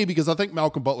 A, because I think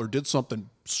Malcolm Butler did something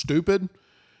stupid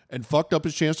and fucked up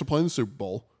his chance to play in the Super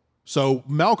Bowl. So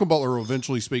Malcolm Butler will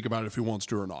eventually speak about it if he wants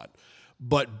to or not.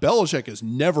 But Belichick is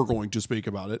never going to speak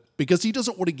about it because he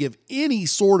doesn't want to give any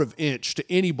sort of inch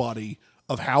to anybody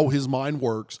of how his mind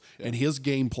works and his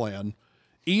game plan,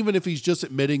 even if he's just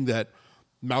admitting that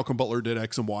Malcolm Butler did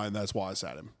X and Y and that's why I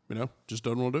sat him. Just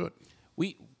doesn't want to do it.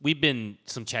 We've been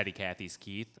some chatty Cathys,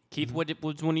 Keith. Keith, what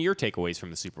was one of your takeaways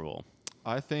from the Super Bowl?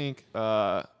 I think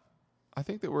that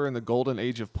we're in the golden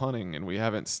age of punting, and we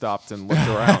haven't stopped and looked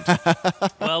around.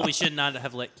 Well, we should not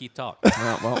have let Keith talk.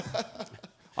 Well,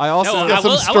 I also No, Got I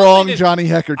will some strong say this. Johnny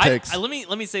Hecker takes. Let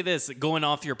me say this. Going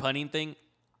off your punting thing,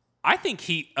 I think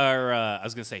Heath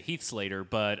Slater,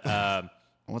 but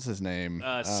What's his name?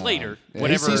 Slater, yeah,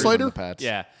 whatever. AC Slater? from the Pats.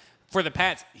 Yeah, for the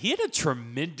Pats, he had a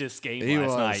tremendous game He last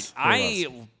was. night. He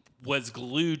I was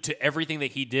glued to everything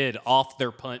that he did off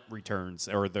their punt returns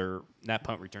or their not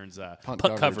punt returns, punt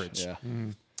coverage. Yeah.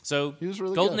 So He was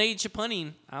really golden good. age of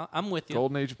punting. I'm with you.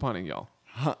 golden age of punting, y'all.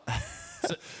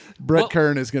 Brett What-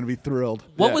 Kern is going to be thrilled.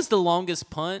 What Yeah. was the longest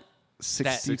punt?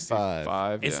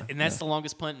 65. And that's the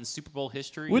longest punt in Super Bowl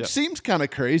history. Which seems kind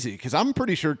of crazy because I'm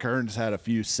pretty sure Kern's had a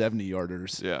few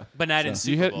 70-yarders. Yeah. but not in You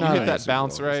Super hit, Bowl. you No, hit no, that Super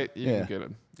bounce Bowl. right, you Yeah. can get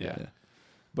him. Yeah. Yeah.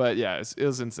 But yeah, it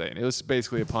was insane. It was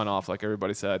basically a punt off, like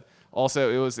everybody said.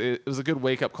 Also, it was a good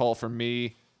wake up call for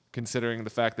me, considering the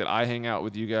fact that I hang out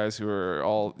with you guys who are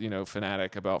all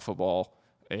fanatic about football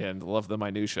and love the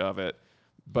minutia of it.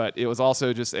 But it was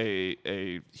also just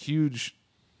a huge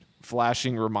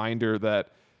flashing reminder that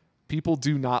people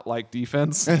do not like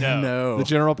defense. No. The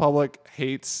general public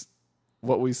hates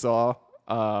what we saw.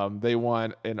 They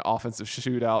want an offensive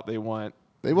shootout. They want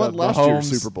last year's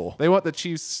Super Bowl. They want the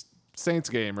Chiefs Saints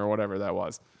game or whatever that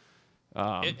was.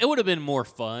 It would have been more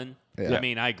fun. Yeah. I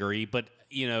mean, I agree, but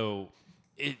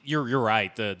you're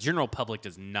right. The general public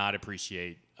does not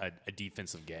appreciate a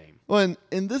defensive game. Well,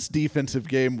 and this defensive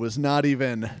game was not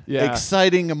even Yeah.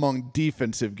 exciting among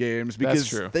defensive games because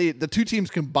true. the two teams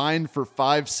combined for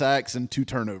 5 sacks and 2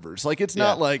 turnovers. Like it's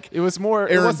not Yeah. like It was more-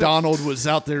 it Aaron wasn't- Donald was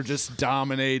out there just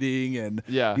dominating and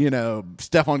Yeah.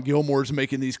 Stephon Gilmore's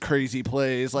making these crazy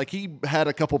plays. Like he had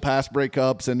a couple pass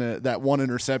breakups and that one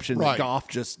interception Right. that Goff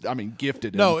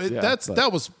gifted him. No, but-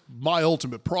 that was my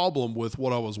ultimate problem with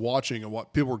what I was watching and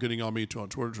what people were getting on me on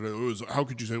Twitter today. It was, how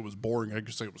could you say it was boring? How could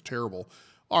you say it was terrible?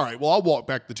 All right, well, I'll walk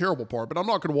back the terrible part, but I'm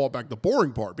not going to walk back the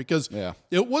boring part because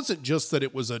it wasn't just that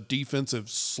it was a defensive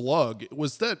slug. It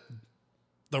was that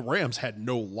the Rams had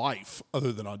no life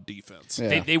other than on defense.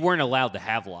 Yeah. They weren't allowed to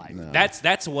have life.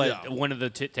 That's what Yeah. one of the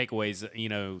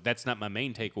takeaways. That's not my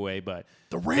main takeaway, but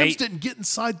The Rams they- didn't get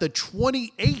inside the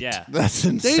 28. Yeah, That's They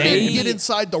insane. didn't get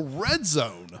inside the red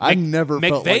zone. I never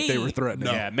felt like McVay- they were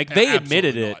threatening. Yeah, No, McVay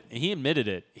admitted absolutely it. not. He admitted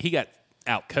it. He got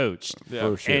out coached. Yeah.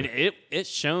 For sure. And it's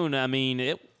shown. I mean,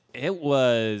 it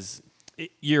was.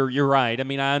 You're right. I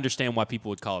mean, I understand why people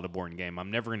would call it a boring game.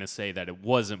 I'm never going to say that it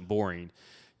wasn't boring.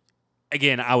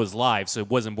 Again, I was live, so it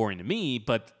wasn't boring to me,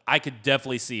 but I could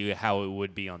definitely see how it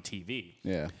would be on TV.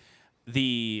 Yeah.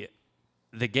 The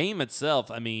game itself,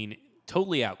 I mean,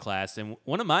 totally outclassed. And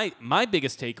one of my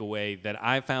biggest takeaway that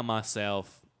I found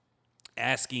myself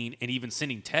asking and even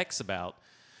sending texts about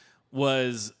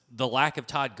was the lack of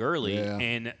Todd Gurley. Yeah.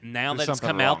 And now There's that it's something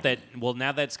come out wrong.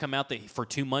 now that it's come out that for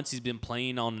 2 months he's been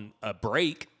playing on a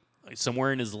break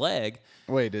somewhere in his leg.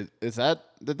 Wait,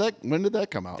 when did that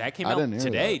come out? That came I out didn't hear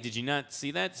today. that. Did you not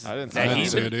see that? I didn't see That that.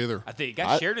 he's I didn't been- see it either. I think it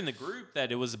got shared in the group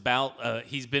that it was about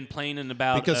he's been playing in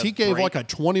about Because a he gave break. like a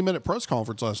 20-minute press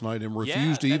conference last night and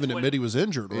refused to that's even what- admit he was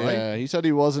injured, right? Yeah, he said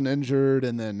he wasn't injured,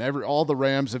 and then all the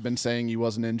Rams have been saying he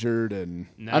wasn't injured, and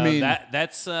No, I mean,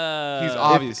 that's He's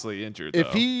obviously injured, if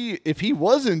though. he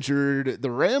was injured,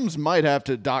 the Rams might have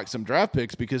to dock some draft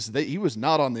picks because he was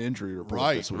not on the injury report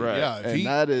Right, this week. right. Yeah, if and he-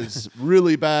 that is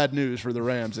really bad news for the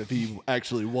Rams if he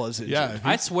actually was injured. Yeah.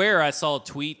 I swear I saw a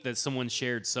tweet that someone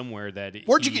shared somewhere that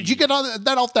Where'd you get? Did you get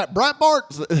that off that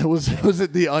Breitbart? was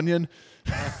it the Onion?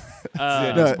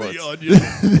 Yeah, no, sports.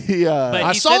 But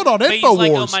I he saw said- it on but he's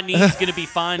like, oh, InfoWars. my knee's going to be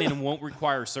fine and won't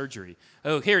require surgery.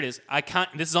 Oh, here it is.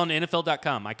 This is on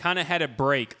NFL.com. I kind of had a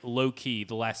break low key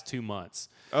the last 2 months.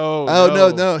 Oh,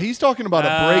 Oh no, he's talking about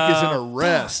a break as in a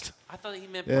rest. I thought he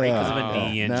meant break because of a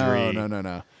knee injury.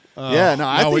 No. I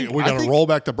now think we got to roll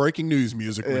back the breaking news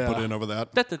music we Yeah. put in over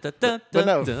that. But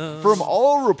no, from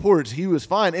all reports, he was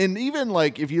fine. And even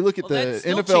like if you look at Well, the that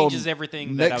still NFL changes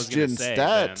everything that I was next gonna gen say,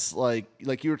 stats,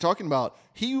 like you were talking about,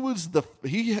 he was the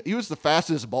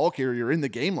fastest ball carrier in the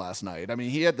game last night. I mean,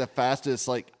 he had the fastest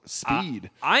speed.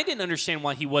 I didn't understand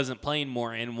why he wasn't playing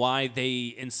more and why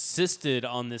they insisted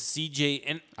on the CJ.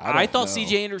 And I thought know.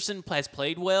 CJ Anderson has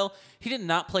played well. He did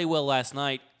not play well last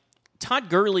night. Todd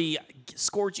Gurley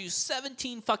scored you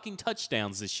 17 fucking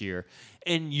touchdowns this year,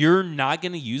 and you're not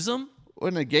going to use them?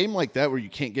 In a game like that where you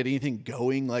can't get anything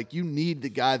going, like you need the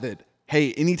guy that,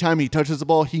 hey, anytime he touches the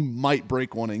ball, he might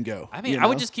break one and go. I mean, you I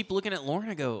would know? just keep looking at Lauren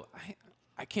and go,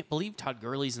 I can't believe Todd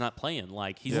Gurley's not playing.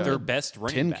 Like, he's Yeah. their best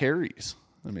running 10 back. carries.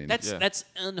 I mean, That's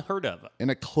unheard of. in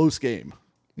a close game.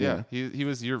 Yeah, he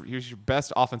was your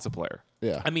best offensive player.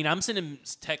 Yeah. I mean, I'm sending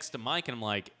text to Mike, and I'm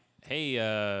like, hey,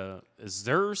 is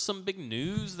there some big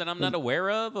news that I'm not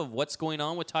aware of what's going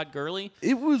on with Todd Gurley?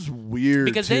 It was weird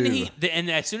Because too. then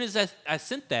and as soon as I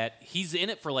sent that, he's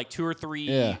in it for like 2 or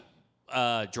 3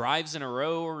 drives in a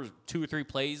row or 2 or 3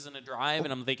 plays in a drive,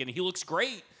 and I'm thinking he looks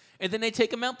great. And then they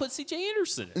take him out and put C.J.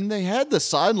 Anderson in. And they had the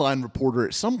sideline reporter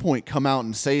at some point come out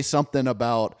and say something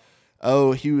about,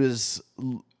 oh, he was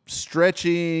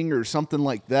stretching or something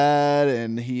like that,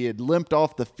 and he had limped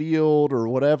off the field or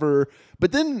whatever.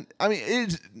 But then, I mean,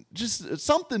 it just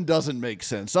something doesn't make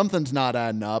sense. Something's not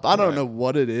adding up. I don't know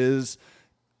what it is.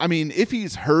 I mean, if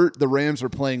he's hurt, the Rams are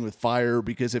playing with fire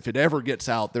because if it ever gets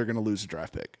out, they're going to lose a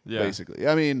draft pick, basically.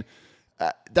 I mean,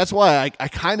 that's why I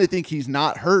kind of think he's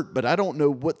not hurt, but I don't know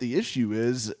what the issue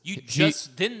is.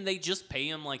 Didn't they just pay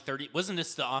him like 30? Wasn't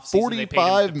this the offseason? They paid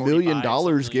him $45 $45 million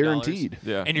million guaranteed.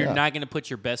 Yeah. And you're not going to put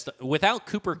your best without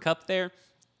Cooper Kupp there.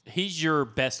 He's your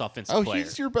best offensive Oh, player.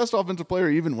 he's your best offensive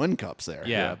player even when Kupp's there.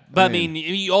 Yeah. But I mean,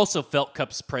 you also felt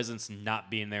Kupp's presence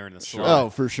not being there in the slot. Oh,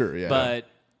 for sure, yeah. But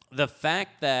the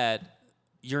fact that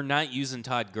you're not using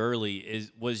Todd Gurley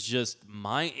was just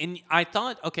and I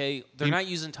thought, okay, they're not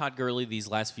using Todd Gurley these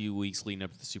last few weeks leading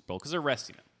up to the Super Bowl because they're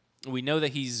resting him. We know that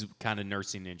he's kind of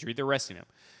nursing an injury. They're resting him.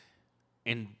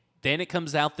 And then it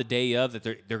comes out the day of that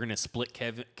they're going to split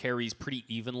carries pretty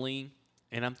evenly.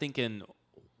 And I'm thinking,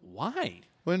 why?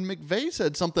 When McVay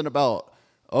said something about,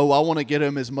 oh, I want to get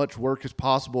him as much work as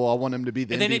possible. I want him to be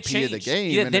the MVP of the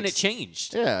game. Yeah, and then it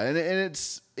changed. Yeah, and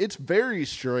it's very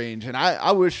strange. And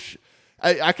I wish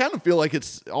I kind of feel like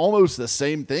it's almost the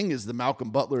same thing as the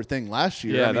Malcolm Butler thing last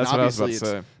year. Yeah, I mean, that's what I was obviously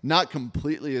about to it's say. not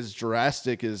completely as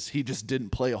drastic as he just didn't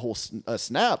play a whole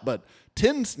snap, but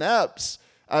 10 snaps.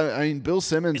 I mean, Bill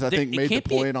Simmons, I think, made the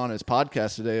point on his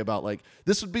podcast today about like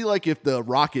this would be like if the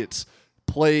Rockets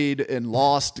played and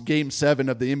lost Game 7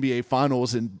 of the NBA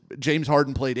Finals and James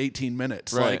Harden played 18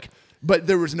 minutes. Right. Like, but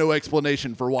there was no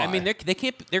explanation for why. I mean, there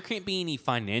can't be any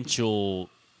financial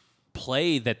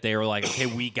play that they're like, okay,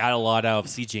 we got a lot out of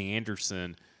C.J.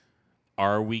 Anderson.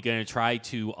 Are we going to try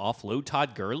to offload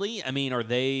Todd Gurley? I mean, are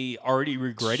they already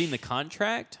regretting the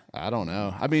contract? I don't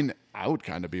know. I mean, I would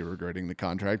kind of be regretting the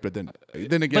contract, but then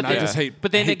again, I just hate.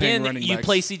 But then hate paying again, running you backs.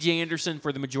 play C.J. Anderson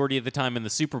for the majority of the time in the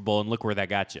Super Bowl, and look where that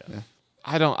got you. Yeah.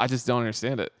 I just don't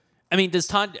understand it. I mean,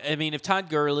 if Todd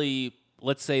Gurley,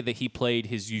 let's say that he played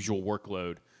his usual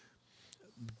workload,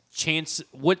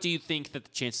 what do you think that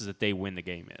the chances that they win the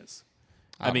game is?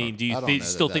 I mean, do you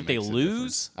still think they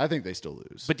lose? I think they still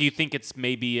lose. But do you think it's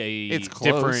maybe It's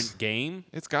different close. game?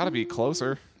 It's got to be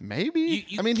closer. Maybe.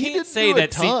 You I mean, he can't didn't say do a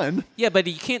that ton. yeah, but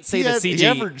you can't say He that he CJ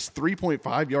averaged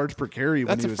 3.5 yards per carry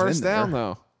when That's he a was first in there. down,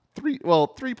 though.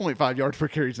 3.5 yards per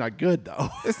carry is not good though.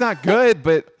 It's not good,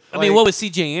 but I mean, what was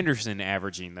C.J. Anderson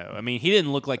averaging though? I mean, he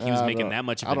didn't look like he was making don't- that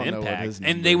much of I an don't know what impact. his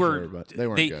And they numbers were were, but they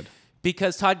weren't good.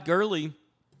 because Todd Gurley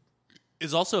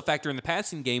is also a factor in the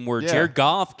passing game where Yeah. Jared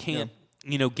Goff can't,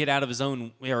 get out of his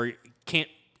own or can't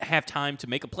have time to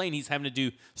make a play, and he's having to do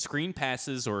screen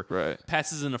passes or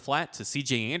passes in a flat to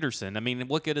C.J. Anderson. I mean,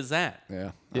 what good is that?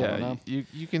 Yeah. I don't yeah, know.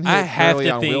 you can I hit have Gurley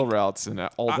to on think- wheel routes and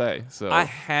all day. So I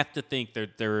have to think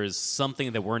that there is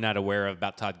something that we're not aware of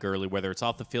about Todd Gurley, whether it's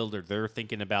off the field or they're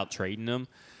thinking about trading him.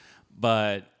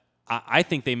 But I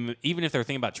think even if they're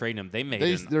thinking about trading him, they made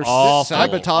They're awful,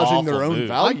 sabotaging their awful own move.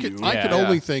 value. I could Yeah.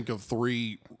 only think of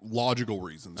 3 logical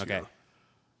reasons Okay. here.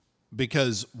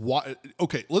 Because why?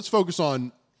 Okay, let's focus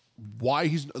on why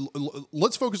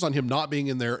let's focus on him not being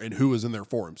in there and who is in there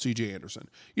for him. C.J. Anderson.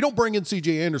 You don't bring in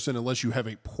C.J. Anderson unless you have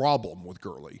a problem with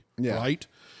Gurley, right?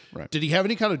 Right. Did he have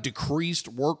any kind of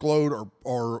decreased workload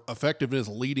or effectiveness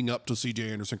leading up to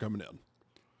C.J. Anderson coming in?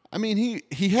 I mean,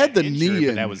 he had the injury, knee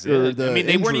but that was or it. the I mean,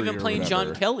 they weren't injury even or playing John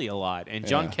whatever. Kelly a lot, and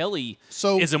John Kelly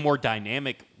is a more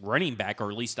dynamic running back,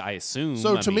 or at least I assume.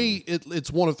 So I to mean, me,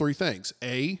 it's one of three things.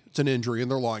 A, it's an injury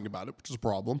and they're lying about it, which is a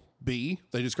problem. B,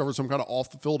 they discovered some kind of off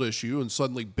the field issue and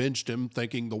suddenly benched him,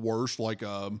 thinking the worst, like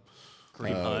Kareem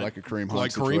Hunt. like a Kareem Hunt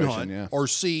like situation. Kareem Hunt. Yeah. Or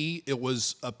C, it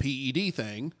was a PED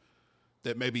thing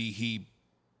that maybe he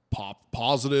popped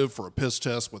positive for a piss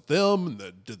test with them, and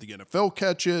did the NFL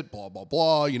catch it? Blah blah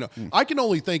blah. I can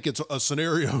only think it's a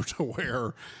scenario to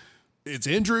where it's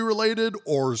injury related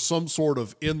or some sort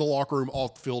of in the locker room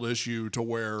off the field issue to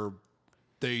where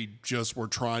they just were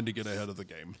trying to get ahead of the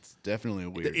game. Definitely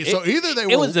weird. So either they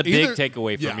were. It was a big either-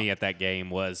 takeaway for yeah. me at that game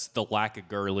was the lack of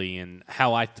Gurley and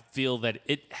how I feel that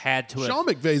it had to. Sean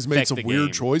McVay's made affect some the weird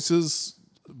game. choices,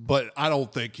 but I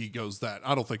don't think he goes that.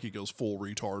 I don't think he goes full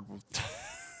retard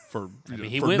for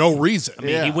he for went- no reason. I mean,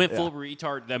 he Yeah, went full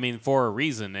retard. I mean, for a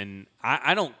reason, and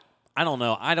I don't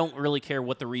know. I don't really care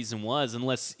what the reason was,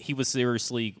 unless he was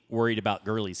seriously worried about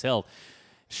Gurley's health.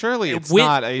 Surely it's With-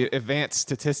 not a advanced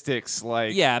statistics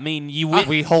like Yeah, I mean, you win,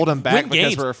 we hold him back win because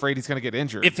games. we're afraid he's going to get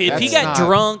injured. If he That's got not-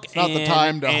 drunk, not the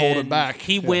time to hold him and back.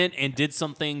 He Yeah. went and did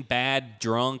something bad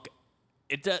drunk.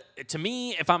 To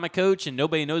me, if I'm a coach and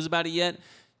nobody knows about it yet,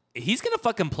 he's gonna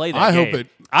fucking play that I game. hope it-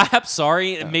 I'm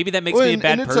sorry. Maybe that makes Well, me a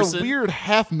bad and it's person. a weird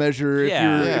half measure.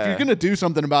 Yeah. If Yeah. you're going to do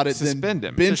something about it, Suspend then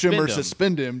him. bench him or Suspend him.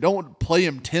 suspend him. Don't play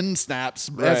him 10 snaps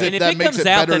Right. as if and if that it makes comes it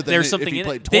out better that than there's if something he in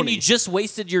played it, 20. then you just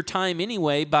wasted your time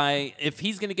anyway. By if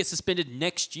he's going to get suspended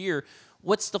next year,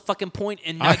 what's the fucking point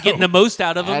in not getting the most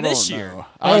out of him I this don't year? know.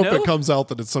 I You hope know? it comes out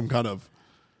that it's some kind of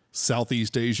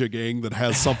Southeast Asia gang that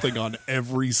has something on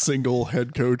every single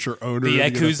head coach or owner. The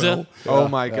in Yakuza? NFL. Oh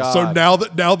my god! So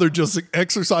now they're just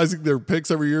exercising their picks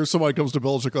every year. Somebody comes to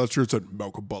Belichick last year and said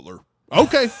Malcolm Butler.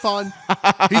 Okay, fine.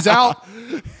 He's out.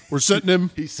 We're sitting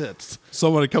him. He sits.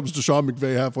 Somebody comes to Sean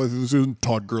McVay halfway through the season.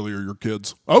 Todd Gurley are your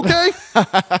kids. Okay.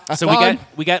 So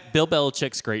we got Bill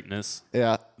Belichick's greatness,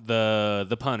 Yeah.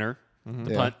 the punter,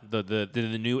 the Yeah. punt,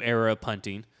 the new era of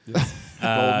punting, the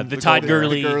the Todd golden-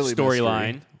 Gurley the Gurley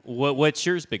storyline. What's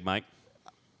yours, Big Mike?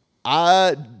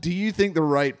 Do you think the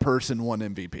right person won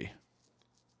MVP?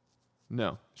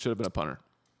 no, should have been a punter.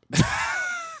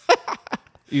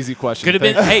 Easy question. Could have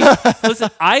been. Thank- Hey, listen,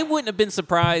 I wouldn't have been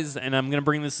surprised, and I'm going to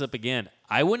bring this up again.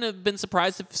 I wouldn't have been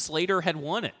surprised if Slater had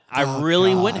won it. I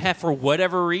really wouldn't have, for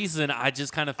whatever reason. I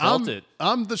just kind of felt it.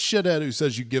 I'm the shithead who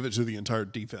says you give it to the entire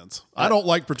defense. I don't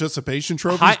like participation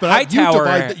trophies, Hi- but you Hightower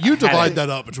divide had it. that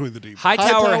up between the defense.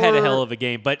 Hightower had a Hightower- hell of a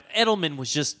game, but Edelman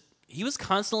was just. He was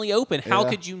constantly open. How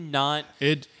could you not?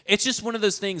 It's just one of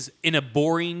those things in a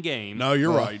boring game. No,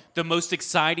 you're right. The most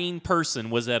exciting person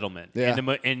was Edelman. Yeah.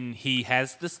 And he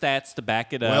has the stats to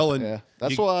back it up. Well, and Yeah,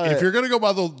 that's why- if you're going to go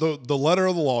by the letter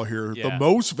of the law here, Yeah. the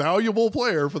most valuable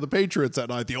player for the Patriots that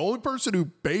night, the only person who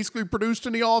basically produced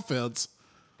any offense,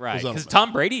 right. was Because Edelman.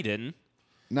 Tom Brady didn't.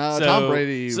 No, So- Tom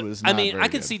Brady so- was I not mean, very I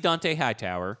could good. see Dante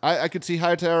Hightower. I could see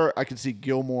Hightower. I could see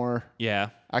Gilmore. Yeah.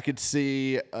 I could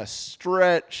see a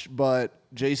stretch, but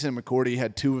Jason McCourty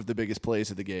had two of the biggest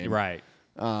plays of the game. Right.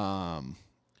 Um,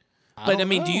 But I don't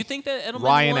mean, do know. you think that Edelman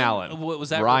Ryan won? Allen. What was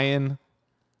that? Ryan,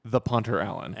 the punter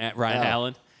Allen. Ryan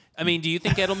Allen. I mean, do you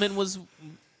think Edelman was?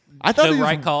 I thought The he was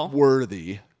right call?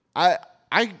 worthy. I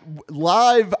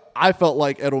live. I felt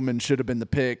like Edelman should have been the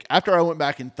pick. After I went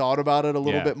back and thought about it a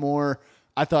little Yeah. bit more,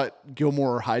 I thought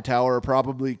Gilmore or Hightower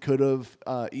probably could have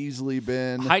easily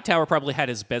been. Hightower probably had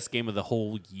his best game of the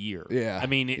whole year. Yeah, I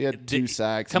mean, he had 2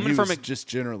 sacks. Coming and he from was a just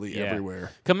generally Yeah.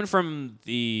 everywhere. Coming from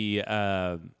the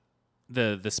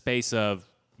space of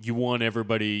you want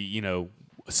everybody,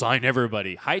 sign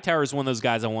everybody. Hightower is one of those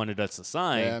guys I wanted us to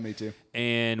sign. Yeah, me too.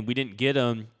 And we didn't get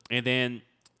him. And then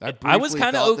I was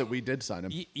kind thought of that we did sign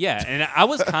him. yeah, and I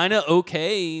was kind of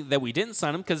okay that we didn't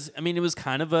sign him because I mean it was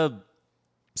kind of a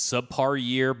subpar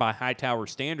year by Hightower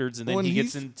standards, and then Well, and he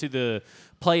gets he's- into the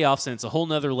playoffs and it's a whole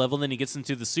nother level. Then he gets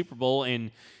into the Super Bowl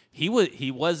and he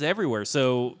was everywhere.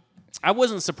 So I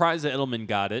wasn't surprised that Edelman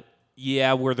got it.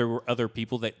 Yeah, where there were other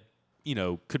people that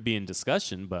could be in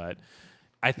discussion, but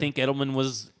I think Edelman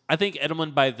was. I think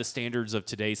Edelman, by the standards of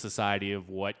today's society of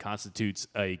what constitutes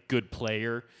a good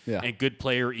player, Yeah. and good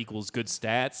player equals good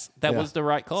stats, that Yeah. was the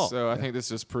right call. So I think this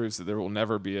just proves that there will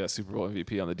never be a Super Bowl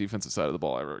MVP on the defensive side of the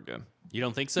ball ever again. You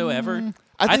don't think so ever?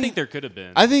 I I think think- there could have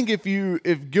been. I think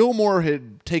if Gilmore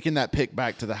had taken that pick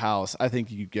back to the house, I think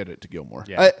you get it to Gilmore.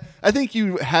 Yeah. I think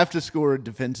you have to score a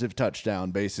defensive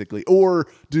touchdown basically, or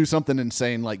do something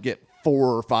insane like get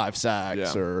 4 or 5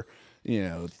 sacks, Yeah. or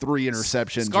 3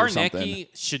 interceptions or something. Skarnecki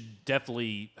should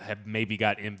definitely have maybe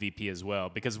got MVP as well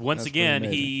because once That's again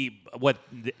pretty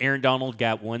Aaron Donald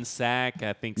got 1 sack.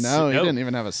 I think No, he didn't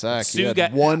even have a sack. He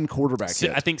had one quarterback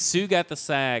hit. I think Sue got the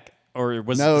sack. Or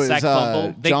was No, it the sack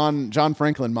fumble? John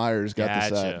Franklin Myers got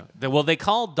the sack. Well, they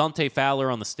called Dante Fowler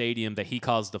on the stadium that he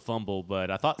caused the fumble, but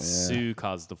I thought Sue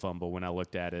caused the fumble when I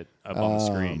looked at it up on the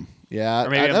screen. Yeah, Or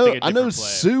maybe I'm thinking a I know different play.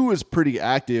 Sue was pretty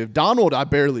active. Donald, I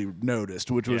barely noticed,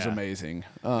 which was amazing.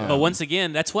 But once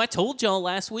again, that's what I told y'all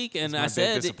last week, and I big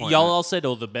said disappointment. y'all all said,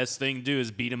 "Oh, the best thing to do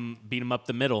is beat him up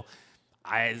the middle."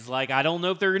 I was like, I don't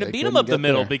know if they're going to They beat him couldn't up the get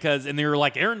middle there. and they were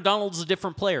like, Aaron Donald's a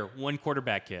different player, 1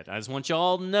 quarterback hit. I just want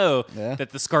y'all to know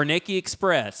that the Skarnecki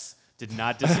Express did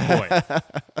not disappoint.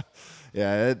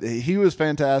 Yeah, he was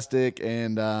fantastic,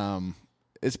 and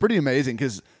it's pretty amazing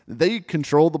because they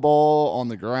controlled the ball on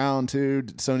the ground too.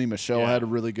 Sony Michel had a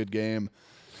really good game.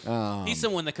 He's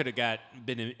someone that could have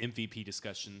been an MVP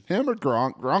discussion. Him or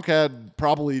Gronk? Gronk had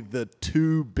probably the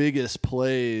 2 biggest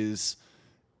plays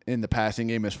in the passing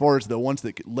game as far as the ones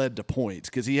that led to points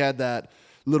because he had that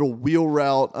little wheel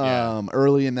route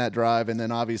early in that drive, and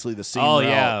then obviously the seam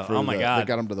route. Oh my God, that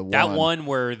got him to the one. That one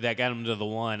where that got him to the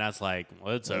one, I was like,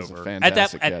 well, it's was a over.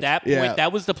 fantastic At that catch. point,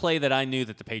 that was the play that I knew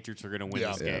that the Patriots were going to win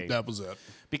this game. that was it.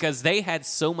 Because they had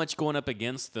so much going up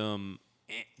against them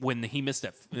when he missed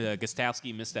that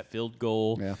Gostowski missed that field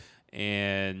goal,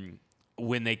 and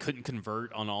when they couldn't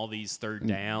convert on all these third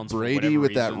downs. Brady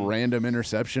with that reason. random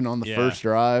interception on the first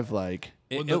drive, like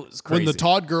It When was crazy. the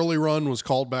Todd Gurley run was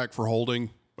called back for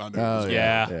holding, I knew it was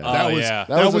yeah. Yeah. Oh, That was yeah.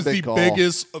 That was a the big call.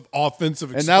 biggest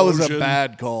offensive explosion. and that was a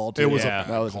bad call. Too. It was Yeah. a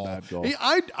bad that was call. a bad call. Hey,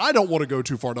 I don't want to go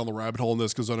too far down the rabbit hole in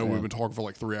this because I know we've been talking for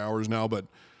like 3 hours now, but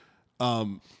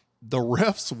the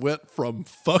refs went from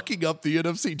fucking up the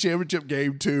NFC Championship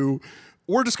game to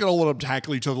we're just going to let them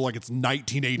tackle each other like it's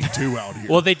 1982 out here.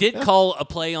 Well, they did call a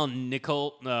play on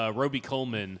Roby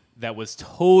Coleman that was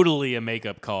totally a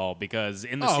makeup call because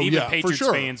even for Patriots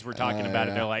sure. fans were talking about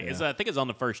it. They're like, I think it's on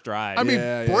the first drive. I mean,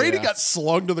 Yeah, Brady yeah. got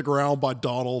slung to the ground by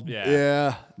Donald.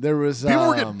 Yeah, there was People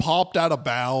were getting popped out of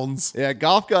bounds. Yeah,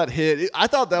 Goff got hit. I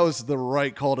thought that was the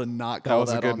right call to not call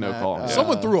was a good on no that, call.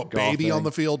 Someone threw a Goff baby thing. on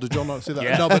the field. Did y'all not see that?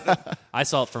 Yeah. No, but I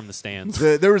saw it from the stands.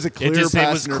 There was a clear It was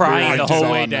pass crying the interference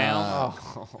whole way on, down.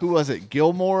 Who was it?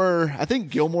 Gilmore. I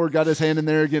think Gilmore got his hand in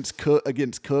there against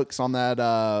Cooks on that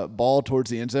ball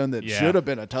towards the end zone that Yeah. should have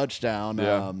been a touchdown.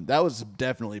 Yeah. That was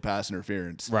definitely pass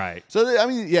interference. Right. So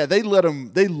they let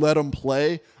them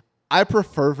play. I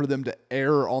prefer for them to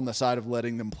err on the side of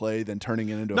letting them play than turning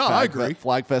it into I a agree.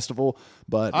 flag festival.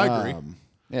 But I agree.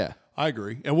 Yeah. I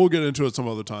agree, and we'll get into it some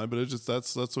other time. But it's just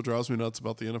that's what drives me nuts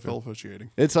about the NFL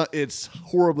officiating. It's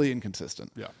horribly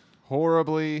inconsistent. Yeah,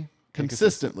 Horribly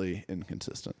Consistently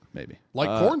inconsistent, maybe. like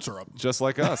corn syrup. just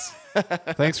like us.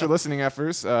 Thanks for listening,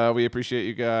 Effers. We appreciate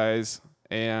you guys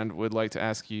and would like to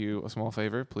ask you a small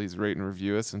favor. Please rate and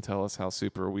review us and tell us how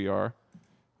super we are.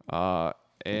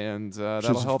 And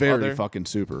that'll She's help very other fucking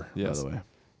super, Yes. by the way.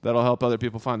 That'll help other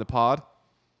people find the pod.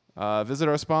 Visit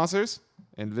our sponsors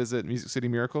and visit Music City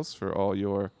Miracles for all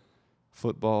your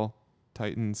football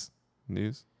Titans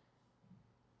news.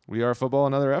 We are Football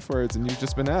and Other F Words, and you've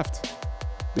just been effed.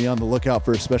 Be on the lookout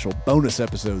for a special bonus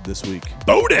episode this week.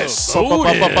 Bonus.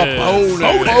 Bonus.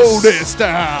 Bonus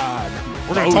time.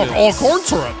 We're gonna talk all corn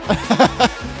syrup.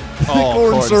 All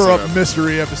Corn syrup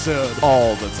mystery episode.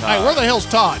 all the time. Hey, where the hell's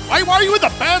Todd? Why are you in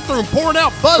the bathroom pouring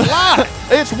out Bud Light?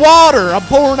 It's water. I'm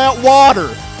pouring out water.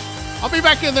 I'll be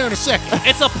back in there in a second.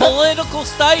 It's a political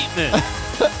statement.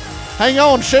 Hang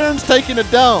on, Sharon's taking a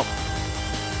dump.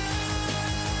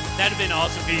 That'd have been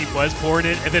awesome if he was pouring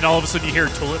it, and then all of a sudden you hear a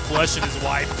toilet flush, and his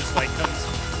wife just like comes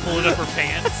pulling up her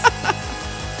pants.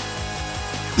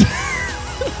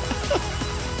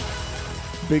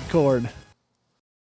 Big corn.